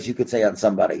biggest praise you could say on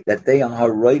somebody, that they are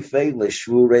haroife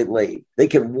l'shvurei leiv. They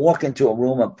can walk into a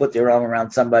room and put their arm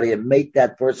around somebody and make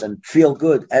that person feel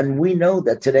good. And we know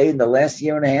that today, in the last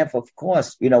year and a half, of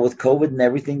course, with COVID and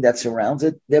everything that surrounds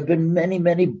it, there have been many,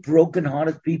 many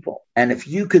broken-hearted people. And if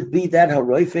you could be that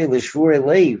haroife l'shvurei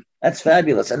leiv, that's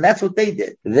fabulous. And that's what they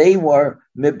did. They were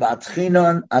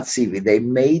mibatchinon atzivi. They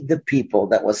made the people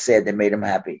that was sad, they made them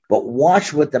happy. But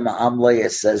watch what the Ma'am Leah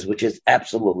says, which is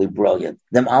absolutely brilliant.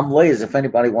 The Ma'am Leah, if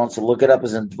anybody wants to look it up,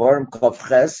 is in Dvarim Kaf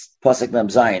Ches, Pasuk Mem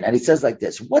Zayin. And he says like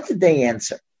this, what did they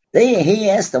answer? He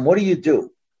asked them, what do you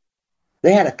do?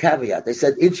 They had a caveat. They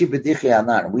said, Inchi b'dichi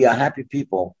anan. We are happy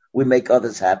people. We make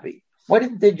others happy. Why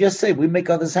didn't they just say, we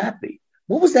make others happy?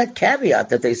 What was that caveat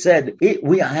that they said,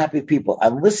 we are happy people?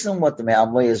 And listen what the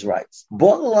Ma'am Leah writes.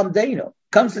 Bo'al Amdeinu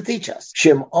comes to teach us.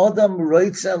 Shem Adam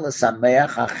roitza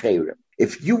l'sameach hacherim.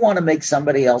 If you want to make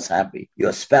somebody else happy,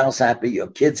 your spouse happy, your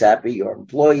kids happy, your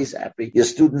employees happy, your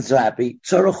students are happy,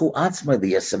 tzarachu atzma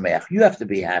liyasameach. You have to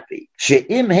be happy.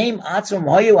 She'im heim atzum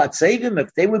hoyu atzevim.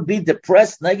 If they would be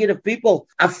depressed, negative people,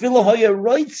 afilu hoyu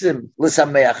roitzim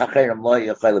l'sameach hacherim lo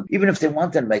yachelim. Even if they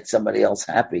wanted to make somebody else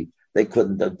happy, they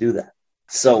couldn't do that.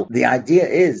 So the idea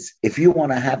is, if you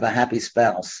want to have a happy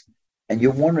spouse and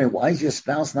you're wondering, why is your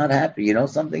spouse not happy? You know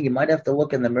something? You might have to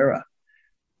look in the mirror.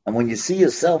 And when you see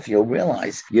yourself, you'll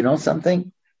realize, you know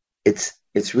something? It's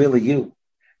really you.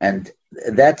 And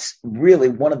that's really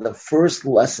one of the first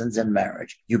lessons in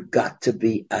marriage. You got to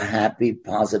be a happy,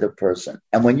 positive person.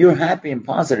 And when you're happy and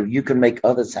positive, you can make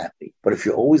others happy. But if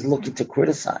you're always looking to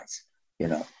criticize,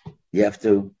 you have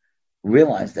to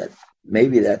realize that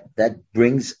maybe that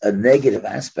brings a negative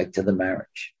aspect to the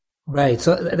marriage. Right.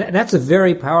 So that's a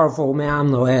very powerful Ma'am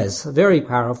Loez. Very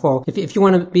powerful. If you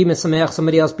want to be Mesameach,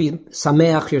 somebody else, be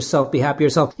Sameach yourself, be happy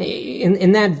yourself.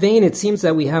 In that vein, it seems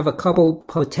that we have a couple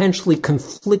potentially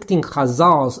conflicting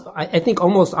chazals. I think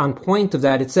almost on point of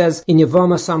that. It says, in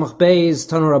Yevama Samach Beis,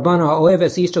 Tanu Rabbana, Oev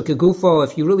es ishto kegufo,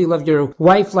 if you really love your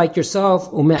wife like yourself,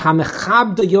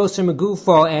 umechamechabdo yoser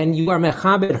megufo, and you are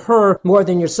mechabed her more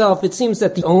than yourself, it seems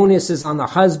that the onus is on the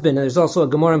husband. And there's also a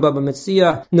Gemara in Baba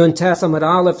Metzia, Nun Tes Amud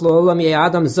Aleph,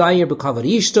 Adam Zayir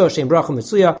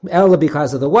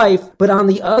because of the wife. But on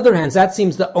the other hand, that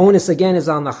seems the onus again is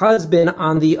on the husband.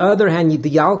 On the other hand, the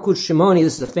Yalkut Shimoni,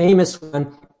 this is a famous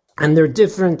one, and there are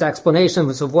different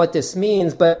explanations of what this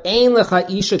means, but Ein lecha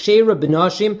isha sheira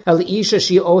b'nashim el isha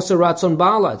she osa ratzon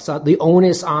bala. It's the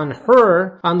onus on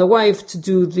her, on the wife, to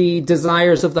do the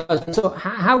desires of the husband. So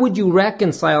how would you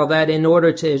reconcile that in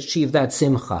order to achieve that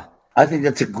simcha? I think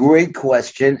that's a great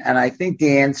question, and I think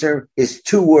the answer is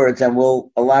two words, and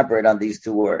we'll elaborate on these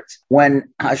two words. When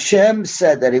Hashem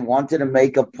said that he wanted to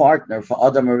make a partner for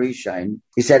Adam Arishain,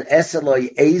 he said,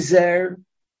 Eseloi Ezer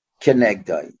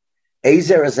Kenegdai.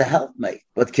 Ezer is a helpmate,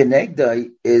 but Kenegdai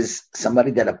is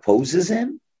somebody that opposes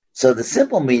him. So the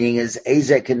simple meaning is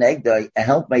Ezer Kenegdai, a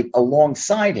helpmate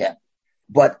alongside him.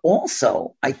 But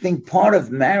also, I think part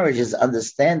of marriage is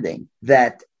understanding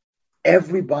that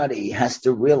everybody has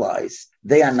to realize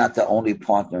they are not the only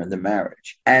partner in the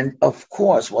marriage. And of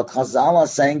course, what Chazal are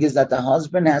saying is that the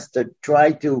husband has to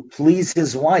try to please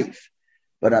his wife.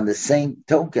 But on the same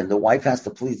token, the wife has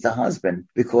to please the husband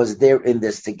because they're in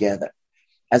this together.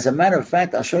 As a matter of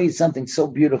fact, I'll show you something so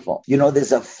beautiful.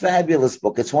 There's a fabulous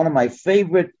book. It's one of my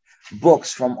favorite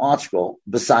books from ArtScroll,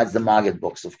 besides the Maggid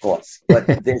books, of course. But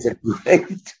there's a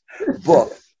great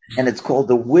book. And it's called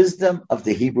The Wisdom of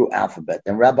the Hebrew Alphabet.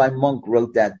 And Rabbi Monk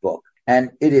wrote that book.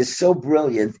 And it is so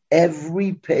brilliant.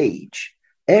 Every page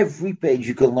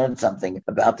you can learn something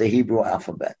about the Hebrew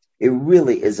alphabet. It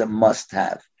really is a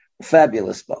must-have.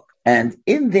 Fabulous book. And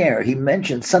in there, he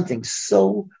mentioned something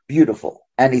so beautiful.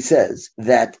 And he says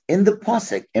that in the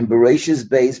Pasuk, in Bereshis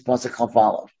Beis Pasuk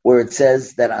Chafalav, where it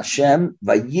says that Hashem,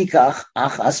 Vayikach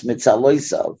achas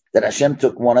mitzaloisav, that Hashem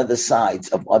took one of the sides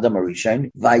of Adam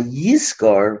Arishain,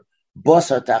 Vayiskar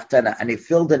basar tachtena, and he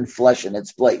filled in flesh in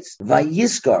its place.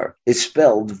 Vayiskar is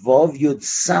spelled Vav Yud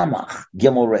Samach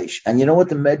Gimel Reish. And you know what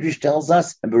the Medrash tells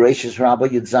us in Bereshis Rabbah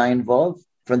Yud Zayin Vav?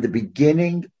 From the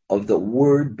beginning of the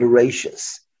word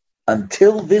Bereshis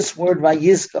until this word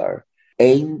Vayiskar,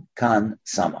 Ein kan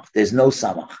samach. There's no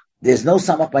samach. There's no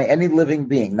samach by any living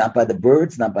being, not by the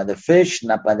birds, not by the fish,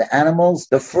 not by the animals.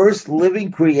 The first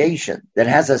living creation that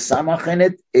has a samach in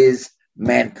it is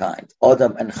mankind,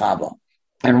 Adam and Chava.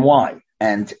 And why?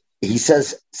 And he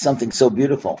says something so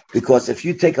beautiful, because if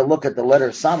you take a look at the letter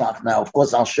samach, now, of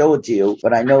course, I'll show it to you,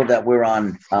 but I know that we're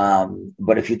on,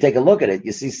 but if you take a look at it,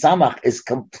 you see samach is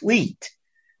complete.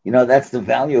 That's the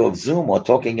value of Zoom or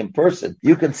talking in person.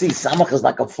 You can see samach is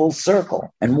like a full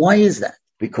circle. And why is that?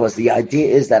 because the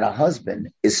idea is that a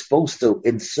husband is supposed to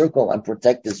encircle and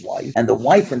protect his wife, and the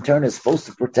wife in turn is supposed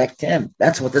to protect him.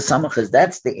 That's what the samach is.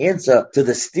 That's the answer to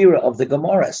the stira of the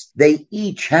Gemaras. They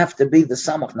each have to be the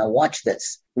samach. Now watch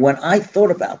this. When I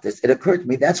thought about this, it occurred to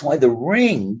me that's why the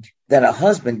ring that a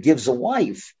husband gives a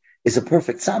wife is a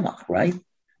perfect samach, right?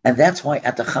 And that's why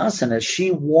at the chasana,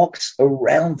 she walks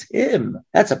around him.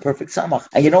 That's a perfect samach.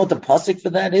 And you know what the pasuk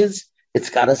for that is? It's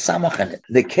got a samach in it.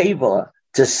 The keva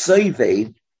to save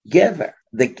gever.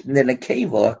 The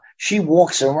keva, she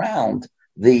walks around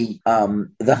the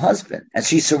husband and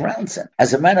she surrounds him.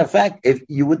 As a matter of fact, if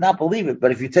you would not believe it,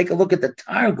 but if you take a look at the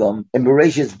Targum in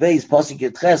Bereshis Beis, pasuk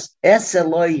Yudches,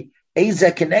 Eseloi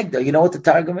Eze Kenegdo, you know what the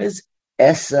Targum is?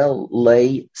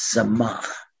 Eseloi Samach.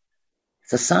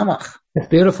 It's a samach. That's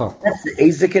beautiful. That's the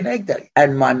Eze Kenegda.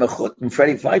 And my mechut and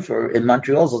Freddie Pfeiffer in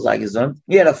Montreal's Zagazon,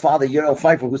 he had a father, Yero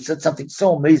Pfeiffer, who said something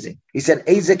so amazing. He said,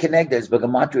 Eze Kenegda is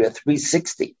Begematria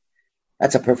 360.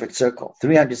 That's a perfect circle,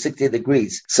 360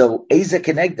 degrees. So Eze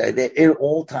Kenegda, it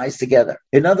all ties together.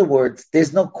 In other words,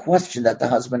 there's no question that the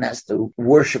husband has to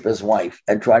worship his wife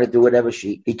and try to do whatever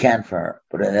he can for her.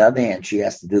 But on the other hand, she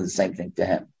has to do the same thing to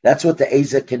him. That's what the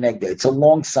Eze Kenegda. It's a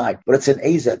long side, but it's an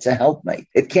Eze. It's a helpmate.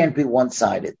 It can't be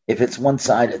one-sided. If it's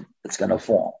one-sided, it's going to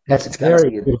fall. That's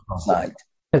very beautiful. Side.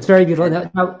 That's very beautiful.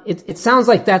 Now, it sounds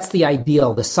like that's the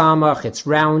ideal. The samach, it's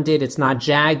rounded, it's not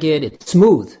jagged, it's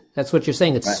smooth. That's what you're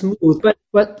saying. It's right. Smooth.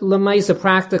 But lemaisa,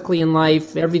 practically in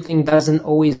life, everything doesn't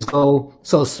always go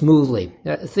so smoothly.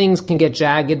 Things can get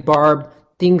jagged, barbed.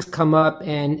 Things come up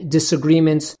and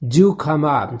disagreements do come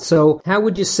up. So how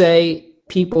would you say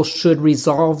people should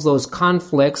resolve those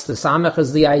conflicts? The samach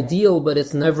is the ideal, but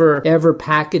it's never ever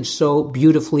packaged so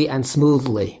beautifully and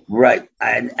smoothly. Right.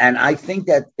 And I think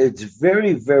that it's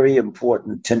very, very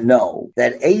important to know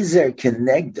that Ezer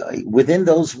Kenegdai, within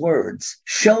those words,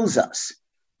 shows us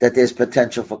that there's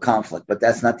potential for conflict, but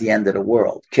that's not the end of the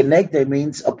world. Kenegde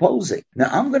means opposing. Now,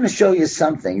 I'm going to show you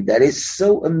something that is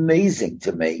so amazing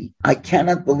to me. I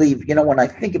cannot believe, when I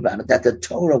think about it, that the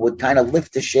Torah would kind of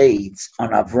lift the shades on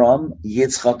Avram,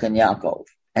 Yitzchak, and Yaakov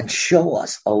and show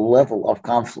us a level of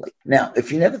conflict. Now,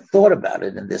 if you never thought about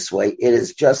it in this way, it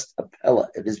is just a pella.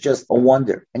 It is just a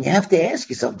wonder. And you have to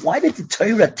ask yourself, why did the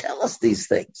Torah tell us these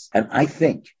things? And I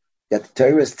think that the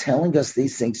Torah is telling us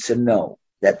these things to know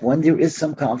that when there is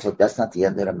some conflict, that's not the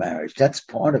end of the marriage. That's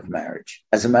part of marriage.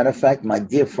 As a matter of fact, my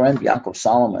dear friend Yaakov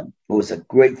Solomon, who was a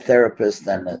great therapist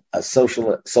and a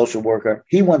social worker,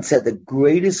 he once said the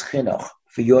greatest chinuch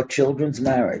for your children's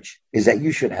marriage is that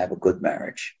you should have a good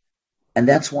marriage. And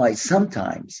that's why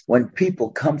sometimes when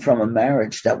people come from a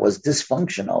marriage that was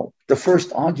dysfunctional, the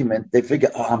first argument, they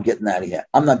figure, I'm getting out of here.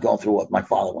 I'm not going through what my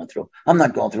father went through. I'm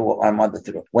not going through what my mother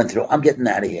went through. I'm getting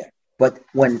out of here. But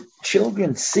when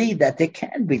children see that there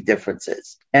can be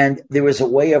differences and there is a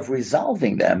way of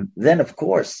resolving them, then of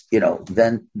course,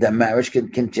 then the marriage can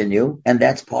continue, and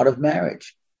that's part of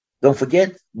marriage. Don't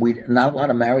forget, we're not allowed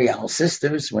to marry our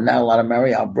sisters. We're not allowed to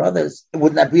marry our brothers.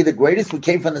 Wouldn't that be the greatest? We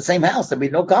came from the same house. There'd be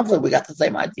no conflict. We got the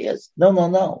same ideas.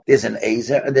 No. There's an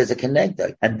Ezer and there's a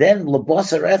Kenegda. And then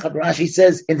L'basar Echad, Rashi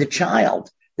says, in the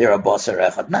child, they're a Basar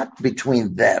Echad, not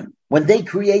between them. When they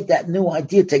create that new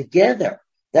idea together,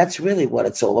 that's really what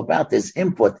it's all about. There's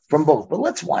input from both. But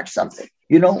let's watch something.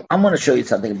 I'm going to show you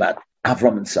something about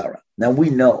Avram and Sarah. Now, we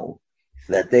know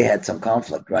that they had some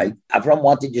conflict, right? Avram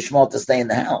wanted Yishmael to stay in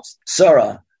the house.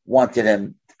 Sarah wanted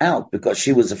him out because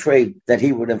she was afraid that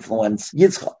he would influence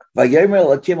Yitzchak. Vayomer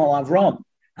Elokim al Avram.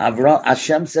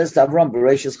 Hashem says to Avram,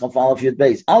 Bereshis Chafal Yud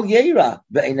Beis, Al Yeira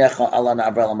be'einecha ala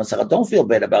na'avrel ha'masach. Don't feel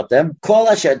bad about them. Kol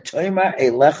asher toimer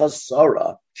elecha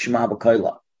Sarah shema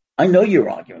b'koila. I know you're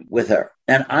arguing with her,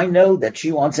 and I know that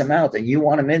she wants him out, and you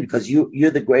want him in because you're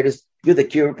the greatest, you're the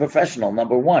cure professional,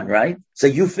 number one, right? So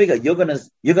you figure you're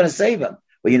gonna save him.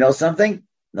 But you know something?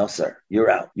 No, sir,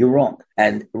 you're out. You're wrong.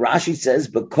 And Rashi says,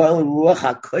 "B'kol ruach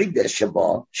hakodesh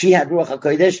sheba." She had ruach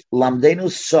hakodesh.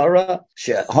 Lamdenu Sarah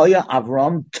shehoya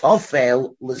Avram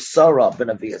tofel l'Sarah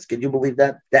b'Navias. Can you believe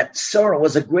that? That Sarah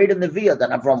was a greater Neviah than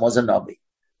Avram was a Navi.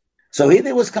 So here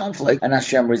there was conflict, and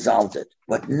Hashem resolved it.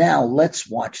 But now let's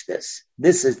watch this.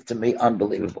 This is, to me,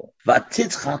 unbelievable.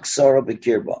 Vatitzchak Sarah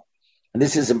b'kirba. And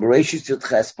this is in Bereshis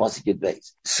Yudches pasuk Yud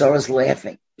Beis. Sarah's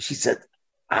laughing. She said,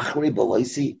 Achri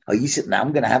b'loisi, now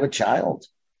I'm going to have a child.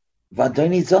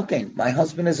 Vadoni zokein, my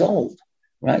husband is old.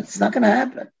 Right? It's not going to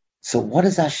happen. So what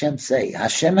does Hashem say?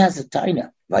 Hashem has a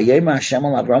taina. Vayema Hashem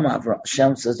al Avram.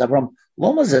 Hashem says, Avram,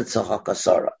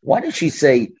 why did she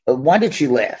say, why did she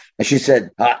laugh? And she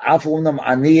said, and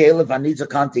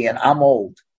I'm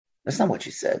old. That's not what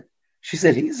she said. She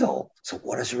said, he's old. So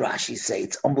what does Rashi say?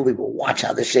 It's unbelievable. Watch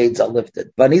how the shades are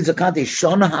lifted. Vanizakante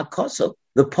Shona HaKoso.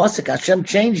 The Pasuk Hashem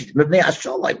changed. Mibnei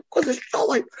HaSholai. Because of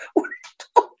Sholai.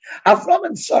 Avram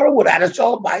and Sarah would have had a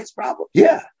Sholai by his problem.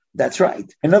 Yeah, that's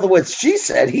right. In other words, she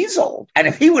said he's old. And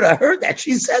if he would have heard that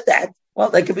she said that, well,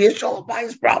 there could be a Sholai by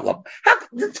his problem. How come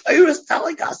the Torah is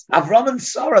telling us? Avram and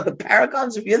Sarah, the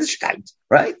paragons of Yiddishkeit,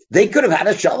 right? They could have had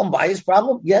a Shalom by his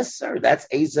problem. Yes, sir. That's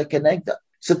Eza Kenegda.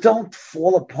 So don't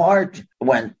fall apart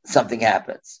when something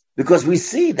happens, because we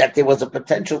see that there was a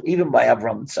potential even by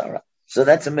Avram and Sarah. So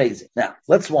that's amazing. Now,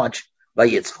 let's watch by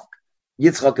Yitzchak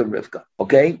and Rivka,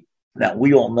 okay? Now,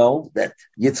 we all know that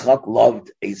Yitzchak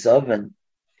loved Esav and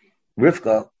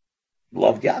Rivka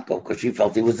loved Yaakov because she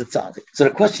felt he was a tzaddik. So the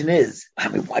question is,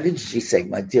 why didn't she say,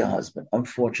 my dear husband,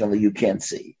 unfortunately you can't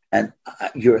see, and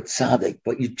you're a tzaddik,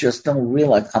 but you just don't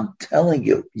realize, I'm telling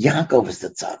you, Yaakov is the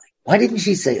tzaddik. Why didn't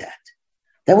she say that?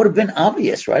 That would have been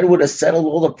obvious, right? It would have settled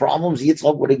all the problems.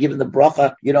 Yitzchak would have given the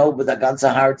bracha, with the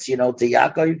ganze hearts, to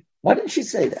Yaakov. Why didn't she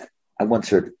say that? I once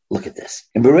heard, look at this.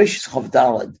 In Bereshis Chav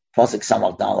Daled, Pasuk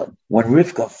Samach Daled, when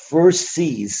Rivka first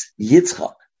sees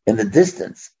Yitzchak in the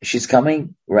distance, she's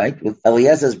coming, right, with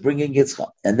Eliezer's bringing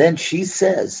Yitzchak. And then she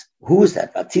says, who is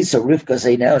that? Vatisa Rivka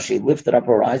Zeinel. She lifted up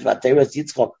her eyes. Vateres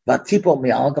Yitzchak. Vatipo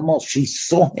mi'al gamal. She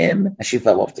saw him and she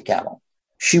fell off the camel.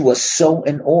 She was so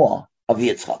in awe of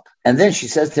Yitzchak. And then she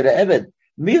says to the Eved,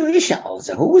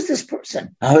 who is this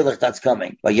person? That's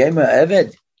coming.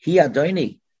 Eved, he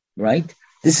Adoni, right?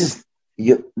 This is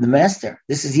the master.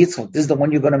 This is Yitzchak. This is the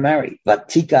one you're going to marry.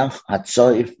 She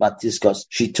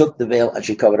took the veil and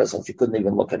she covered herself. She couldn't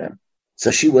even look at him. So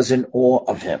she was in awe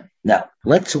of him. Now,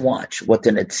 let's watch what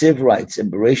the Netziv writes in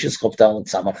Bereshis Choftal and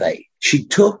Samachay. She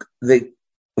took the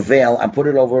veil and put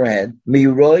it over her head.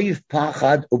 Miroiv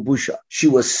pachad ubusha. She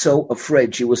was so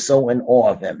afraid. She was so in awe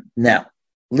of him. Now,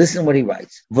 listen what he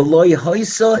writes. V'lo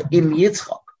yehoisa im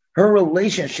Yitzchak. Her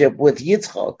relationship with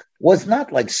Yitzchak was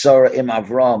not like Sarah im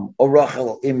Avram or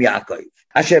Rachel im Yaakov.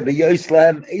 Asher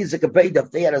b'yoslem Isaac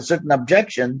Abedav. They had a certain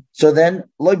objection. So then,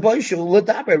 loy boishu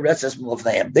l'daber reses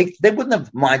m'lofneim. They wouldn't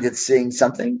have minded saying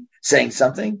something.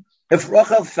 If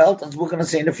Rachel felt, as we're going to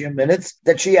say in a few minutes,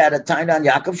 that she had a taina on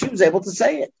Yaakov, she was able to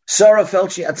say it. Sarah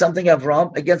felt she had something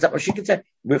Avram against that, but she could say it.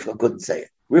 Rivka couldn't say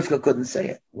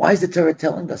it. Why is the Torah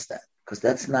telling us that? Because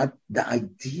that's not the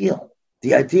ideal.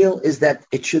 The ideal is that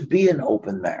it should be an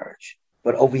open marriage.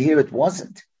 But over here it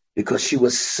wasn't, because she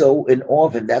was so in awe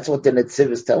of him. That's what the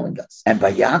Netziv is telling us. And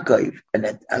by Yaakov,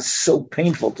 and it's so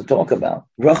painful to talk about,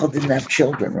 Rachel didn't have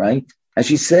children, right? And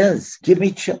she says, give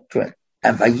me children.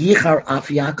 And Vayichar Af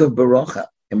Yaakov Barocha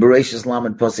in Bereshis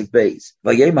Lamed Pasuk Beis.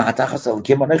 What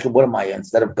am I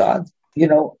instead of God?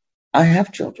 I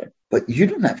have children, but you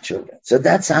don't have children. So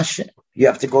that's Hashem. You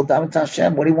have to go down to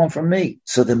Hashem. What do you want from me?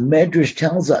 So the Medrash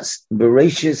tells us,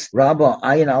 Bereshis Rabbah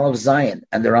Ayin Aleph Zion,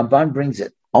 and the Ramban brings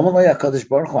it.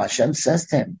 Hashem says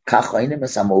to him,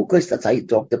 that's how you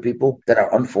talk to people that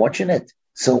are unfortunate.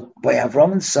 So by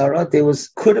Avram and Sarah,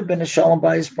 could have been a shalom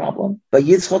bayis problem. By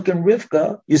Yitzchak and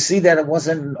Rivka, you see that it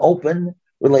wasn't an open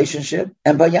relationship.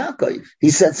 And by Yaakov, he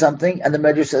said something, and the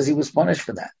Medrash says he was punished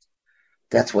for that.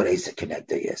 That's what Asa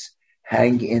Connector is.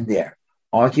 Hang in there.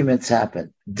 Arguments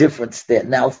happen. Difference there.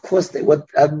 Now, of course, they were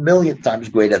 1,000,000 times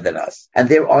greater than us. And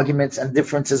their arguments and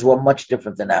differences were much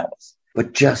different than ours.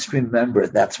 But just remember,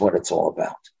 that's what it's all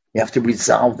about. You have to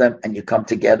resolve them, and you come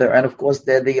together. And of course,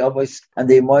 they're the Avos and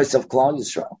the Amos of Klal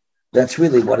Yisrael. That's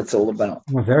really what it's all about.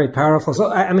 Well, very powerful.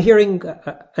 So I'm hearing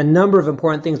a number of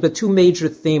important things, but two major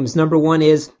themes. Number one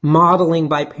is modeling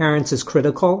by parents is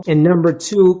critical. And number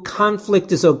two,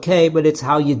 conflict is okay, but it's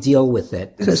how you deal with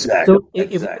it. Exactly. So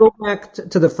if we go back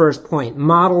to the first point,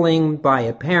 modeling by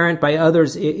a parent, by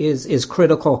others is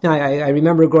critical. Now, I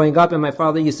remember growing up and my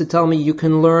father used to tell me you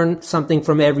can learn something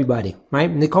from everybody, right?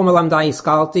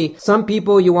 Some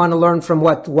people you want to learn from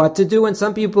what to do, and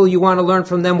some people you want to learn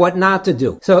from them what not to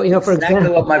do. So, for exactly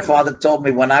example, what my father told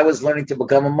me when I was learning to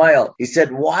become a mile. He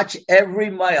said, watch every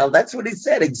mile. That's what he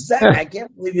said. Exactly. I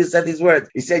can't believe you said these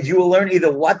words. He said, you will learn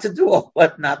either what to do or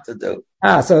what not to do.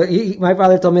 So my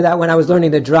father told me that when I was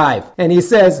learning to drive. And he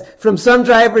says, from some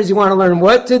drivers, you want to learn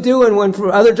what to do, and when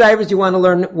for other drivers, you want to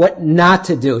learn what not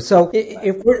to do. So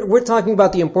if we're talking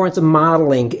about the importance of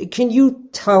modeling, can you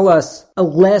tell us a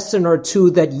lesson or two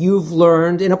that you've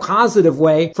learned in a positive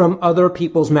way from other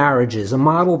people's marriages? A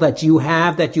model that you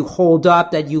have, that you hold up,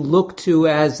 that you look to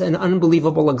as an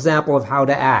unbelievable example of how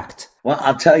to act? Well,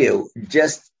 I'll tell you,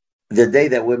 just the day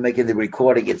that we're making the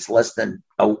recording, it's less than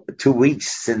 2 weeks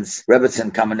since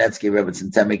Rebbetzin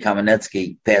Temi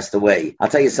Kamenetsky passed away. I'll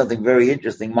tell you something very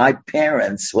interesting. My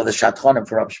parents were the Shatchanim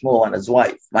for Rab Shmuel and his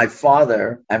wife. My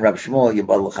father and Rab Shmuel,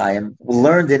 Yibal L'chaim,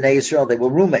 learned in Israel. They were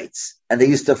roommates. And they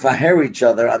used to faher each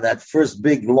other on that first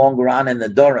big long run in the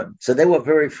Durham. So they were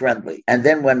very friendly. And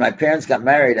then when my parents got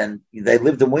married and they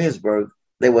lived in Williamsburg,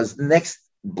 there was next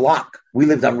block. We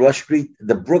lived on Rush Street.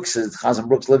 The Brookses, Chazan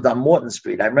Brooks, lived on Morton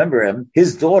Street. I remember him.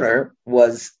 His daughter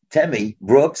was Temi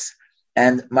Brooks,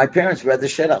 and my parents read the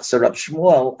Shedach. So Rab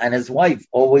Shmuel and his wife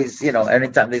always,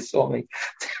 anytime they saw me,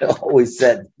 they always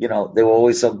said, they were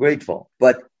always so grateful.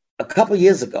 But a couple of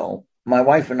years ago, my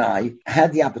wife and I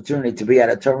had the opportunity to be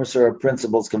at a Torah Surah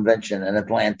Principals Convention in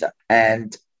Atlanta.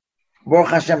 And Baruch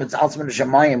Hashem, it's Altzman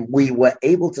Shemayim, we were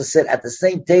able to sit at the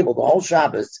same table the whole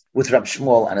Shabbos with Rab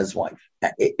Shmuel and his wife.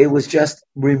 It was just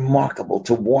remarkable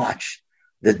to watch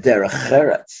the derech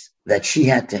cheretz that she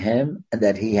had to him and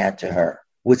that he had to her,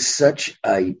 with such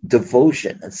a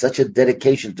devotion and such a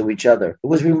dedication to each other. It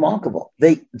was remarkable.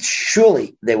 They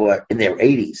were in their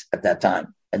 80s at that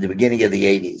time, at the beginning of the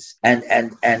 80s.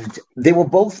 And they were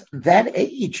both that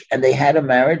age, and they had a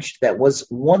marriage that was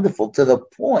wonderful, to the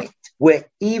point where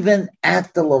even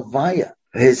at the Levaya,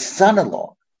 his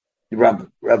son-in-law,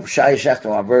 Rab Shai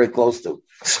Shechter, I'm very close to,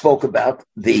 spoke about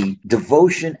the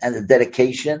devotion and the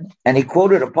dedication. And he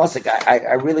quoted a pasuk.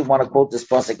 I really want to quote this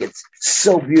pasuk. It's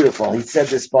so beautiful. He said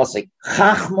this pasuk,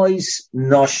 Chachmois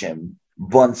Noshim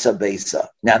Bonsa Besa.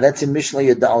 Now that's in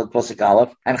Mishlei Yadalit pasuk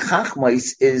Aleph. And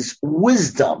Chachmois is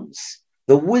wisdoms.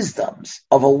 The wisdoms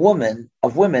of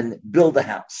women build a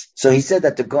house. So he said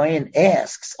that the Goyen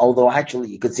asks, although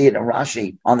actually you could see it in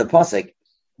Rashi on the pasuk,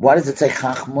 why does it say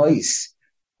Chachmois?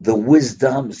 The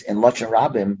wisdoms in Lashon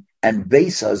Rabim, and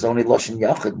Besa is only Lashon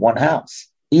Yachid, one house.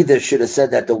 Either should have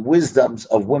said that the wisdoms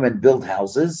of women build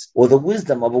houses, or the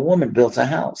wisdom of a woman builds a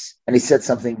house. And he said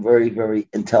something very, very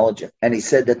intelligent. And he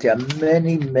said that there are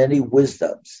many, many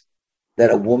wisdoms that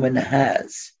a woman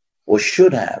has, or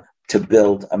should have, to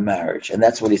build a marriage. And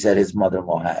that's what he said his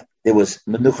mother-in-law had. There was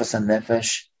Menuchas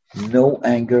HaNefesh, no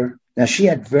anger. Now, she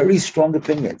had very strong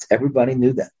opinions. Everybody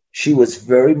knew that. She was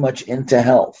very much into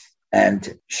health.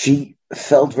 And she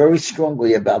felt very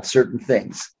strongly about certain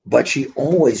things, but she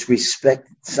always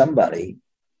respected somebody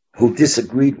who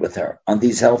disagreed with her on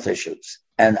these health issues.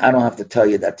 And I don't have to tell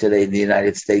you that today in the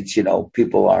United States,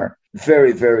 people are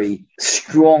very, very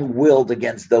strong-willed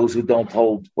against those who don't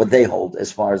hold what they hold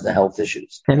as far as the health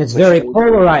issues. And it's very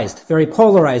polarized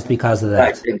because of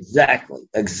that. Right,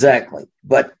 exactly.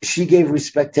 But she gave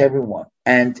respect to everyone.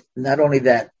 And not only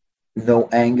that, no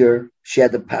anger. She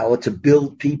had the power to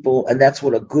build people, and that's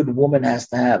what a good woman has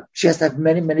to have. She has to have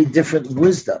many, many different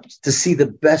wisdoms to see the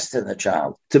best in a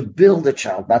child, to build a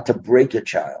child, not to break a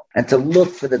child, and to look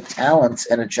for the talents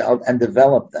in a child and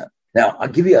develop them. Now, I'll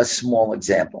give you a small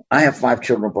example. I have 5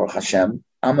 children, Baruch Hashem.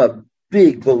 I'm a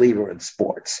big believer in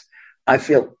sports. I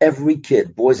feel every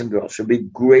kid, boys and girls, should be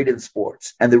great in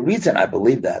sports. And the reason I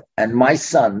believe that, and my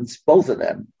sons, both of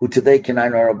them, who today,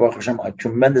 Baruch Hashem, are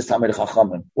tremendous Talmidei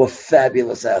Chachamim, were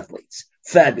fabulous athletes.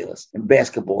 Fabulous in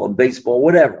basketball and baseball,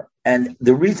 whatever. And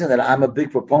the reason that I'm a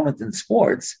big proponent in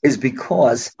sports is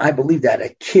because I believe that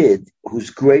a kid who's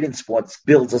great in sports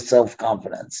builds a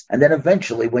self-confidence. And then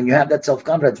eventually, when you have that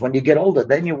self-confidence, when you get older,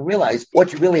 then you realize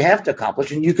what you really have to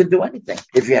accomplish, and you can do anything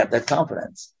if you have that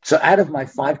confidence. So out of my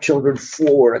 5 children,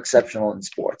 4 were exceptional in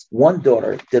sports. One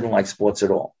daughter didn't like sports at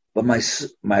all. But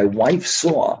my wife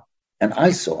saw, and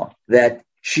I saw, that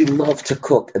she loved to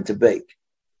cook and to bake.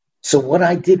 So what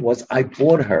I did was I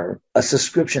bought her a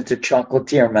subscription to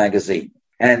Chocolatier magazine,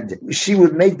 and she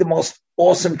would make the most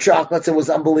awesome chocolates. It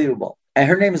was unbelievable. And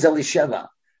her name is Elisheva,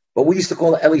 but we used to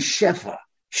call her Elishefa,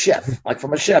 chef, like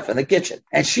from a chef in the kitchen.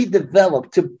 And she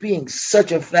developed to being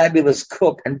such a fabulous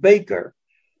cook and baker,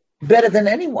 better than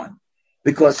anyone,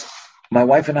 because my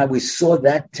wife and I, we saw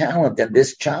that talent in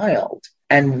this child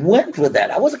and went with that.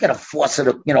 I wasn't going to force her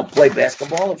to, play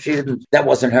basketball if she didn't. That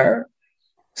wasn't her.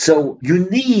 So you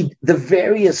need the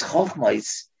various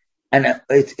chokhmahs, and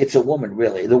it's a woman,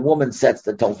 really. The woman sets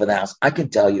the tone for the house. I can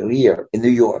tell you here in New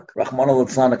York, Rachmana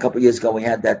litzlan, a couple of years ago, we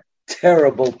had that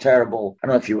terrible, I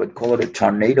don't know if you would call it a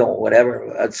tornado or whatever,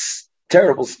 a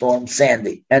terrible storm,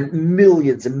 Sandy, and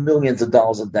millions of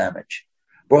dollars of damage.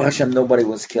 Baruch Hashem, nobody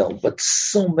was killed, but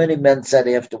so many men said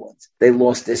afterwards, they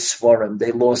lost their sforim,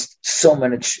 they lost so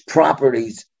many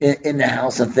properties in the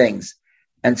house and things.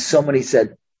 And somebody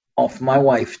said, if my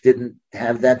wife didn't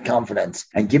have that confidence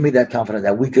and give me that confidence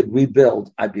that we could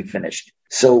rebuild, I'd be finished.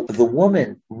 So the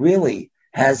woman really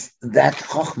has that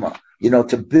chokhmah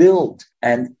to build.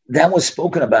 And that was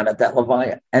spoken about at that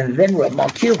Levaya. And then Rav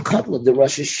Malkiel Kotler, the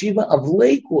Rosh Hashiva of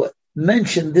Lakewood,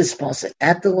 mentioned this pasuk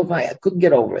at the Levaya. I couldn't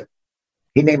get over it.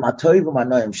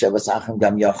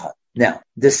 Now,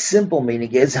 the simple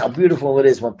meaning is how beautiful it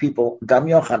is when people, Gam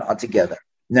Yochad, are together.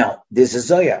 Now, there's a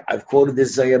Zohar. I've quoted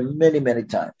this Zohar many, many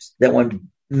times. That when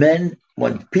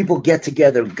people get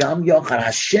together, Gam Yochad,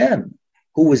 Hashem,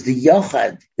 who is the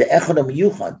Yochad, the Echad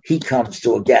HaMiyuchad, he comes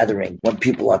to a gathering when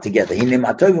people are together. Gam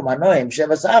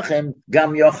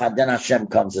Yochad, then Hashem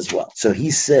comes as well. So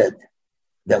he said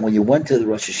that when you went to the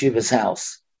Rosh Hashiva's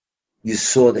house, you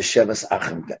saw the Shevas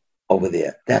Achim over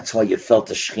there. That's why you felt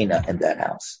the Shekhinah in that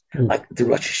house. Like the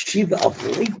Rosh Hashiva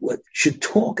of Lakewood should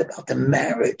talk about the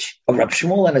marriage of Rab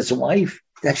Shmuel and his wife.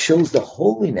 That shows the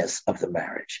holiness of the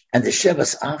marriage and the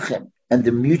Shevas Achim and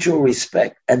the mutual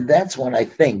respect. And that's when I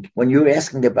think, when you're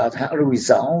asking about how to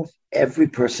resolve, every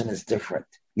person is different.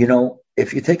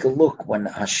 If you take a look, when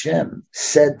Hashem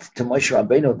said to Moshe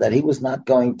Rabbeinu that he was not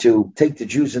going to take the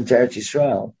Jews into Eretz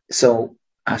Yisrael, so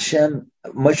Moshe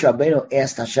Rabbeinu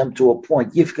asked Hashem to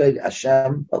appoint Yifkad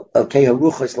Hashem Elkei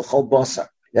Haruchos L'chol Basar.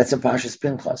 That's in Parshas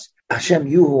Pinchas. Hashem,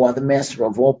 you who are the master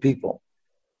of all people,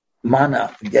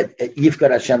 Mana, that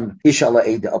Yifkad Hashem Ish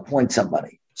Ala'ed, appoint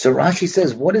somebody. So Rashi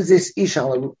says, what is this Ish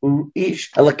Elkei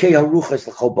Haruchos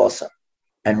L'chol Basar?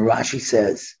 And Rashi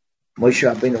says,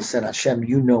 Moshe Rabbeinu said, Hashem,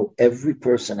 every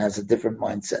person has a different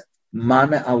mindset.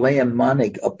 Mana aleim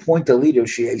manig, appoint a leader,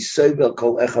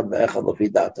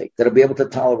 that'll be able to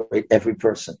tolerate every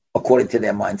person according to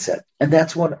their mindset. And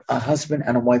that's what a husband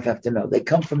and a wife have to know. They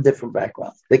come from different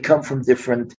backgrounds. They come from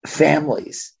different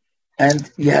families.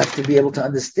 And you have to be able to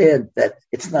understand that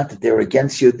it's not that they're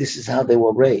against you. This is how they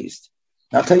were raised.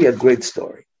 And I'll tell you a great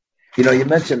story. You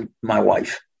mentioned my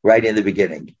wife right in the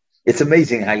beginning. It's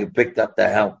amazing how you picked up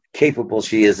how capable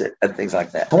she is and things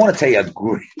like that. I want to tell you a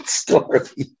great story.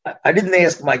 I didn't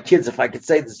ask my kids if I could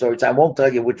say the story, so I won't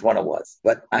tell you which one it was.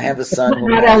 But I have a son.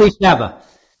 Not Elisheva.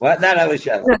 What? Not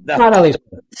Elisheva. No. Not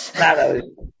Elisheva. Not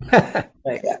Elisheva.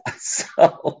 Yeah.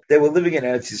 So they were living in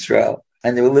Eretz Yisrael,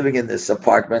 and they were living in this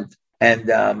apartment, and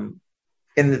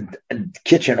in the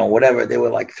kitchen or whatever, there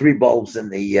were like 3 bulbs in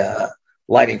the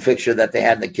lighting fixture that they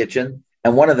had in the kitchen,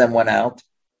 and one of them went out.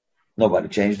 Nobody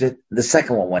changed it. The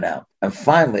second one went out. And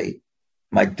finally,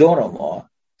 my daughter-in-law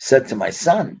said to my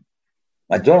son,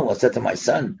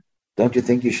 don't you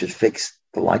think you should fix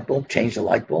the light bulb, change the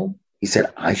light bulb? He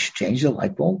said, I should change the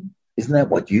light bulb? Isn't that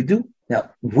what you do? Now,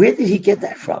 where did he get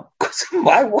that from? Because in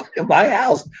my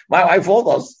house, my wife, all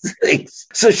those things.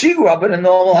 So she grew up in a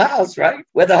normal house, right?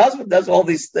 Where the husband does all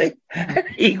these things. And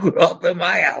he grew up in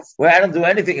my house, where I don't do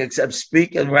anything except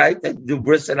speak and write and do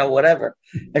brisket or whatever.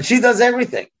 And she does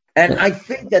everything. And I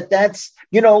think that's,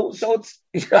 so it's,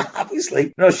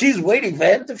 obviously, she's waiting for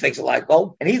him to fix a light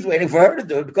bulb, and he's waiting for her to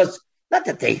do it, because not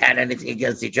that they had anything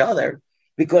against each other,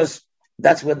 because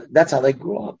that's how they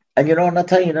grew up. And and I'll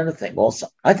tell you another thing also.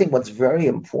 I think what's very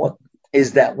important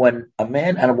is that when a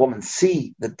man and a woman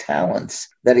see the talents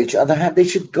that each other have, they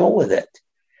should go with it.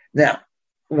 Now,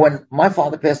 when my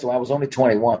father passed away, I was only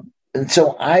 21. And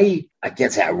so I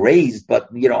can't say I raised, but,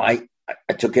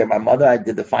 I took care of my mother. I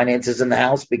did the finances in the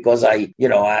house because I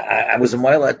was a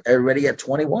mile already at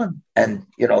 21 and,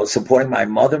 supporting my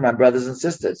mother, my brothers and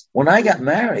sisters. When I got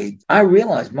married, I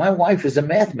realized my wife is a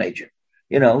math major.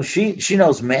 She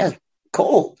knows math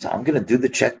cold. So I'm going to do the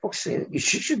checkbooks.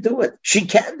 She should do it. She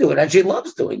can do it and she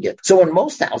loves doing it. So in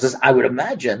most houses, I would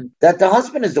imagine that the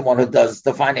husband is the one who does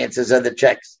the finances and the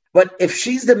checks. But if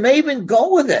she's the maven,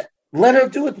 go with it. Let her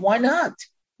do it. Why not?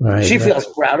 Right, she feels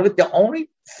proud of it. The only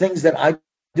things that I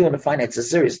do in the finances,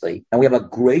 seriously, and we have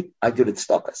I do the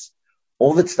tzedakahs.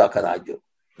 All the tzedakah I do.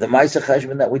 The Ma'aseh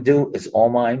Cheshbon that we do is all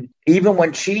mine. Even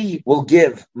when she will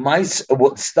give my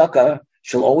tzedakah,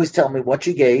 she'll always tell me what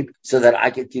she gave so that I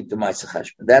can keep the Ma'aseh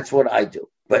Cheshbon. That's what I do.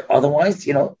 But otherwise,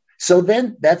 so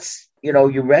then that's,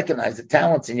 you recognize the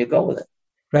talents and you go with it.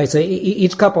 Right. So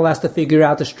each couple has to figure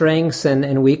out the strengths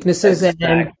and weaknesses. Exactly.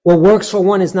 And what works for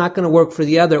one is not going to work for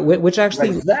the other, which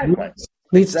actually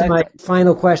leads to my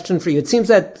final question for you. It seems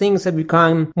that things have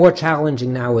become more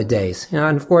challenging nowadays.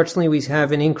 Unfortunately, we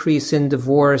have an increase in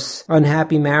divorce,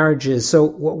 unhappy marriages. So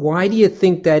why do you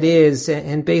think that is?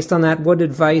 And based on that, what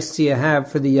advice do you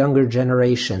have for the younger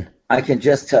generation? I can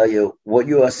just tell you what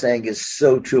you are saying is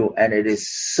so true, and it is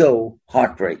so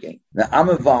heartbreaking. Now, I'm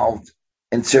involved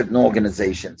in certain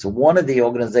organizations. One of the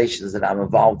organizations that I'm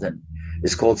involved in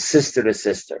is called Sister to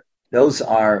Sister. Those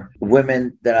are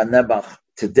women that are nebuch,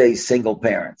 today single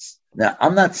parents. Now,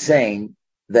 I'm not saying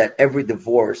that every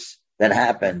divorce that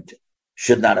happened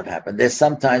should not have happened. There's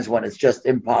sometimes when it's just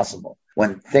impossible.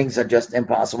 when things are just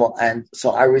impossible. And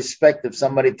so I respect if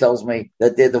somebody tells me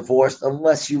that they're divorced,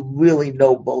 unless you really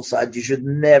know both sides. You should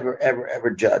never, ever,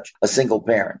 ever judge a single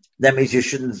parent. That means you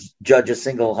shouldn't judge a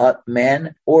single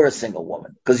man or a single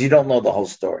woman because you don't know the whole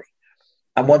story.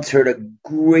 I once heard a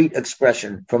great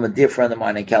expression from a dear friend of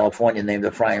mine in California named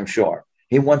Ephraim Shore.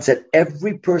 He once said,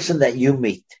 every person that you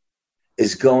meet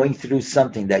is going through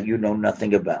something that you know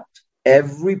nothing about.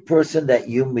 Every person that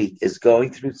you meet is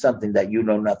going through something that you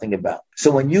know nothing about.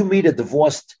 So when you meet a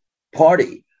divorced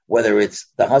party, whether it's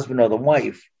the husband or the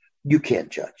wife, you can't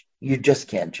judge. You just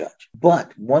can't judge.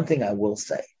 But one thing I will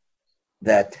say,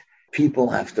 that people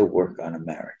have to work on a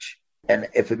marriage. And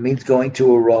if it means going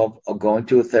to a Rav or going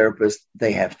to a therapist,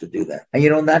 they have to do that.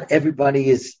 And not everybody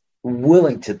is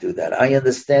willing to do that. I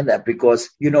understand that because,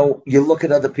 you look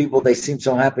at other people, they seem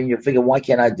so happy, and you figure, why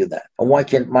can't I do that? And why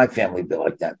can't my family be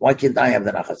like that? Why can't I have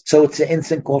the nachas? So it's an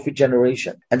instant coffee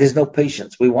generation, and there's no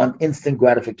patience. We want instant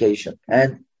gratification,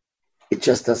 and it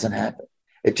just doesn't happen.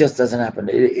 It just doesn't happen.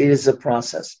 It is a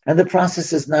process, and the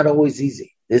process is not always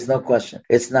easy. There's no question.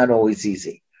 It's not always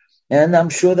easy. And I'm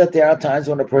sure that there are times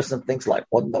when a person thinks like,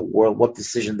 what in the world? What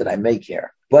decision did I make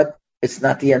here? But it's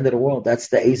not the end of the world. That's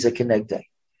the Eza Kenegdei.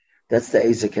 That's the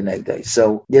Eza Kenegdei.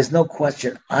 So there's no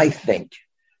question, I think,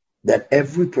 that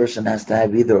every person has to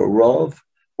have either a Rav,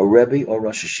 a Rebbe, or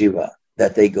Rosh Hashiva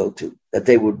that they go to, that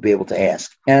they would be able to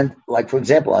ask. And like, for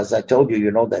example, as I told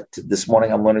you, that this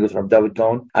morning I'm learning with Rav David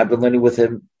Cohen. I've been learning with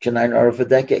him Kenai Ara for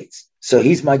decades. So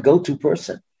he's my go-to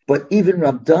person. But even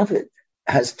Rav David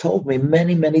has told me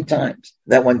many, many times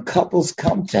that when couples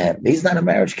come to him, he's not a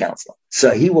marriage counselor.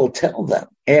 So he will tell them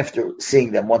after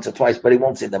seeing them once or twice, but he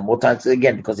won't see them more times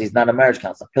again because he's not a marriage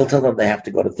counselor. He'll tell them they have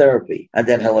to go to therapy, and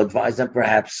then he'll advise them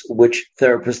perhaps which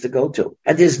therapist to go to.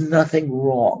 And there's nothing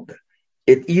wrong.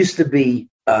 It used to be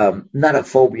not a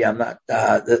phobia. I'm not,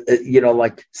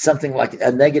 like something like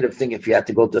a negative thing if you had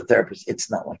to go to a therapist. It's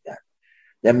not like that.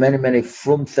 There are many, many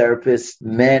frum therapists,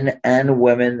 men and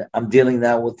women. I'm dealing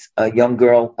now with a young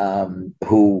girl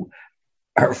who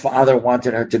her father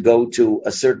wanted her to go to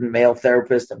a certain male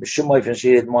therapist, and she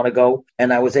didn't want to go.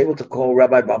 And I was able to call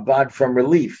Rabbi Babad from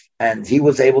Relief, and he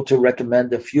was able to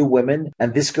recommend a few women.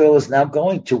 And this girl is now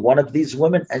going to one of these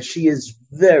women, and she is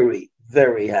very,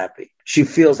 very happy. She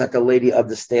feels that the lady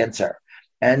understands her.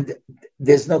 And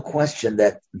there's no question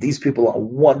that these people are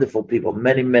wonderful people.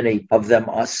 Many, many of them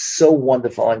are so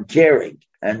wonderful and caring.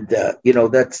 And,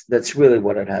 that's really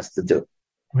what it has to do.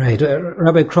 Right.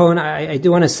 Rabbi Krohn, I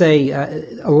do want to say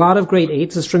a lot of great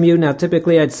answers from you. Now,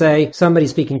 typically I'd say somebody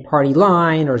speaking party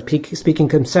line or speaking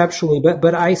conceptually,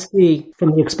 but I see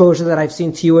from the exposure that I've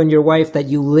seen to you and your wife that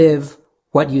you live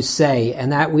what you say,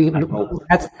 and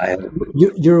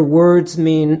your words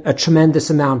mean a tremendous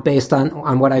amount based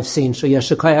on what I've seen. So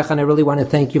Yasher Koach, and I really want to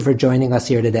thank you for joining us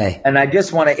here today. And I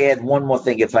just want to add one more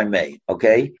thing, if I may,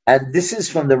 okay? And this is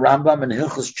from the Rambam in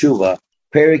Hilchos Tshuva,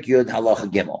 Perik Yud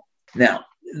Halacha Gimel. Now,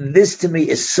 this to me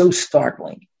is so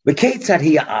startling. The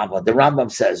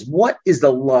Rambam says, what is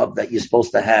the love that you're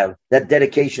supposed to have, that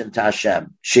dedication to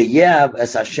Hashem? Sheyev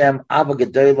es Hashem Ava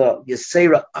Gedola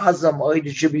Yisera Azam.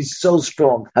 It should be so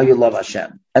strong how you love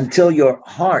Hashem until your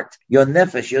heart, your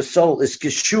nefesh, your soul is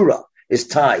kishura, is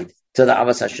tied to the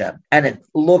Avas Hashem, and it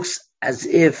looks as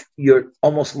if you're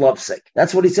almost lovesick.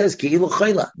 That's what he says. Ki'ilu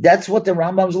chayla. That's what the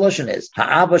Rambam's lashon is.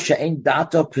 Ha'ava she'ein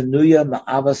dato penuya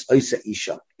ma'avas oisa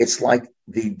isha. It's like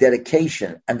the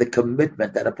dedication and the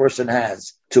commitment that a person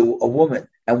has to a woman.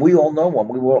 And we all know when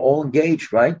we were all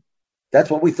engaged, right?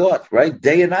 That's what we thought, right?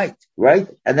 Day and night, right?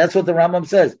 And that's what the Rambam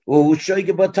says.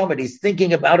 He's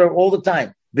thinking about her all the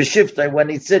time. B'shifta, when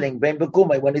he's sitting, ben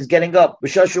b'kumay, when he's getting up.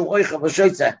 B'shashu oicha,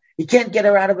 b'shoitza. He can't get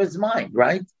her out of his mind,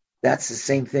 right? That's the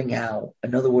same thing how,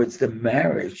 in other words, the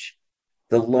marriage,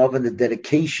 the love and the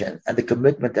dedication and the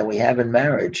commitment that we have in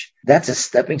marriage, that's a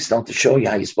stepping stone to show you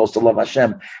how you're supposed to love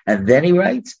Hashem. And then he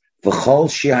writes,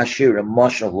 V'chol Shir Hashirim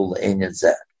Moshahu L'Einyan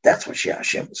Zeh. That's what Shir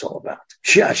Hashirim is all about.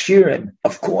 Shir Hashirim,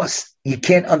 of course, you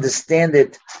can't understand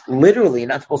it literally. You're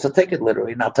not supposed to take it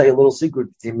literally. And I'll tell you a little secret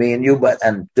between me and you,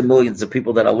 and the millions of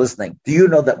people that are listening. Do you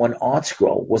know that when Art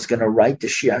Scroll was going to write the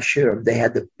Shir Hashirim, they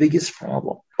had the biggest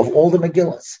problem of all the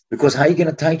Megillas? Because how are you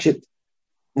going to teach it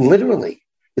literally?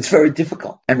 It's very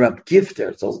difficult. And Rab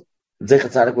Gifter,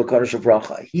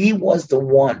 he was the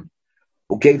one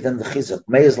who gave them the chizuk.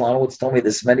 Meir Zlanowitz told me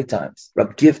this many times.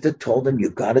 Rab Gifter told them, you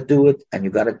got to do it, and you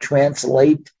got to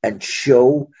translate and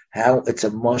show how it's a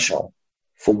mashal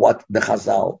for what the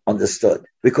Chazal understood.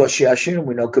 Because Shir Hashirim,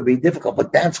 we know, could be difficult,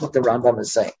 but that's what the Rambam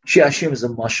is saying. Shir Hashirim is a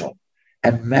mashal,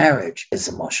 and marriage is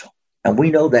a mashal. And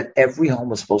we know that every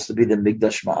home is supposed to be the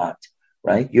Migdash Ma'at,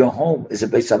 right? Your home is a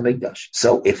Beis HaMikdash.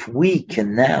 So if we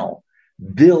can now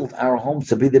build our homes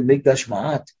to be the Mikdash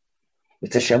Ma'at.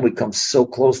 With Hashem, we come so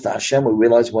close to Hashem, we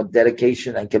realize what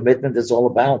dedication and commitment is all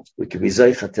about. We can be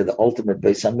Zeicha to the ultimate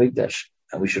Beis HaMikdash,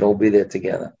 and we should all be there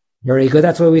together. Very good.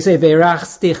 That's why we say, Ve'erach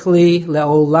stichli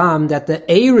le'olam, that the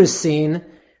Erusin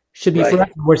should be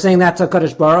forever. We're saying that to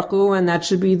HaKadosh Baruch Hu, and that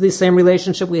should be the same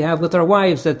relationship we have with our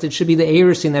wives, that it should be the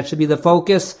Erusin, that should be the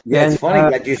focus. Yeah, it's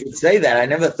funny that you should say that. I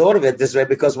never thought of it this way,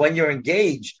 because when you're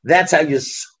engaged, that's how you're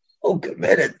so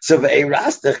committed. So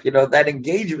Ve'erastich, that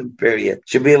engagement period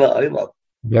should be la'olam.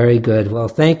 Very good. Well,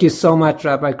 thank you so much,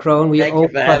 Rabbi Krohn. Thank you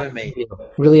for having me.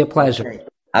 Really a pleasure.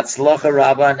 Hatzlacha,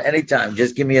 Rabbi, anytime.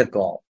 Just give me a call.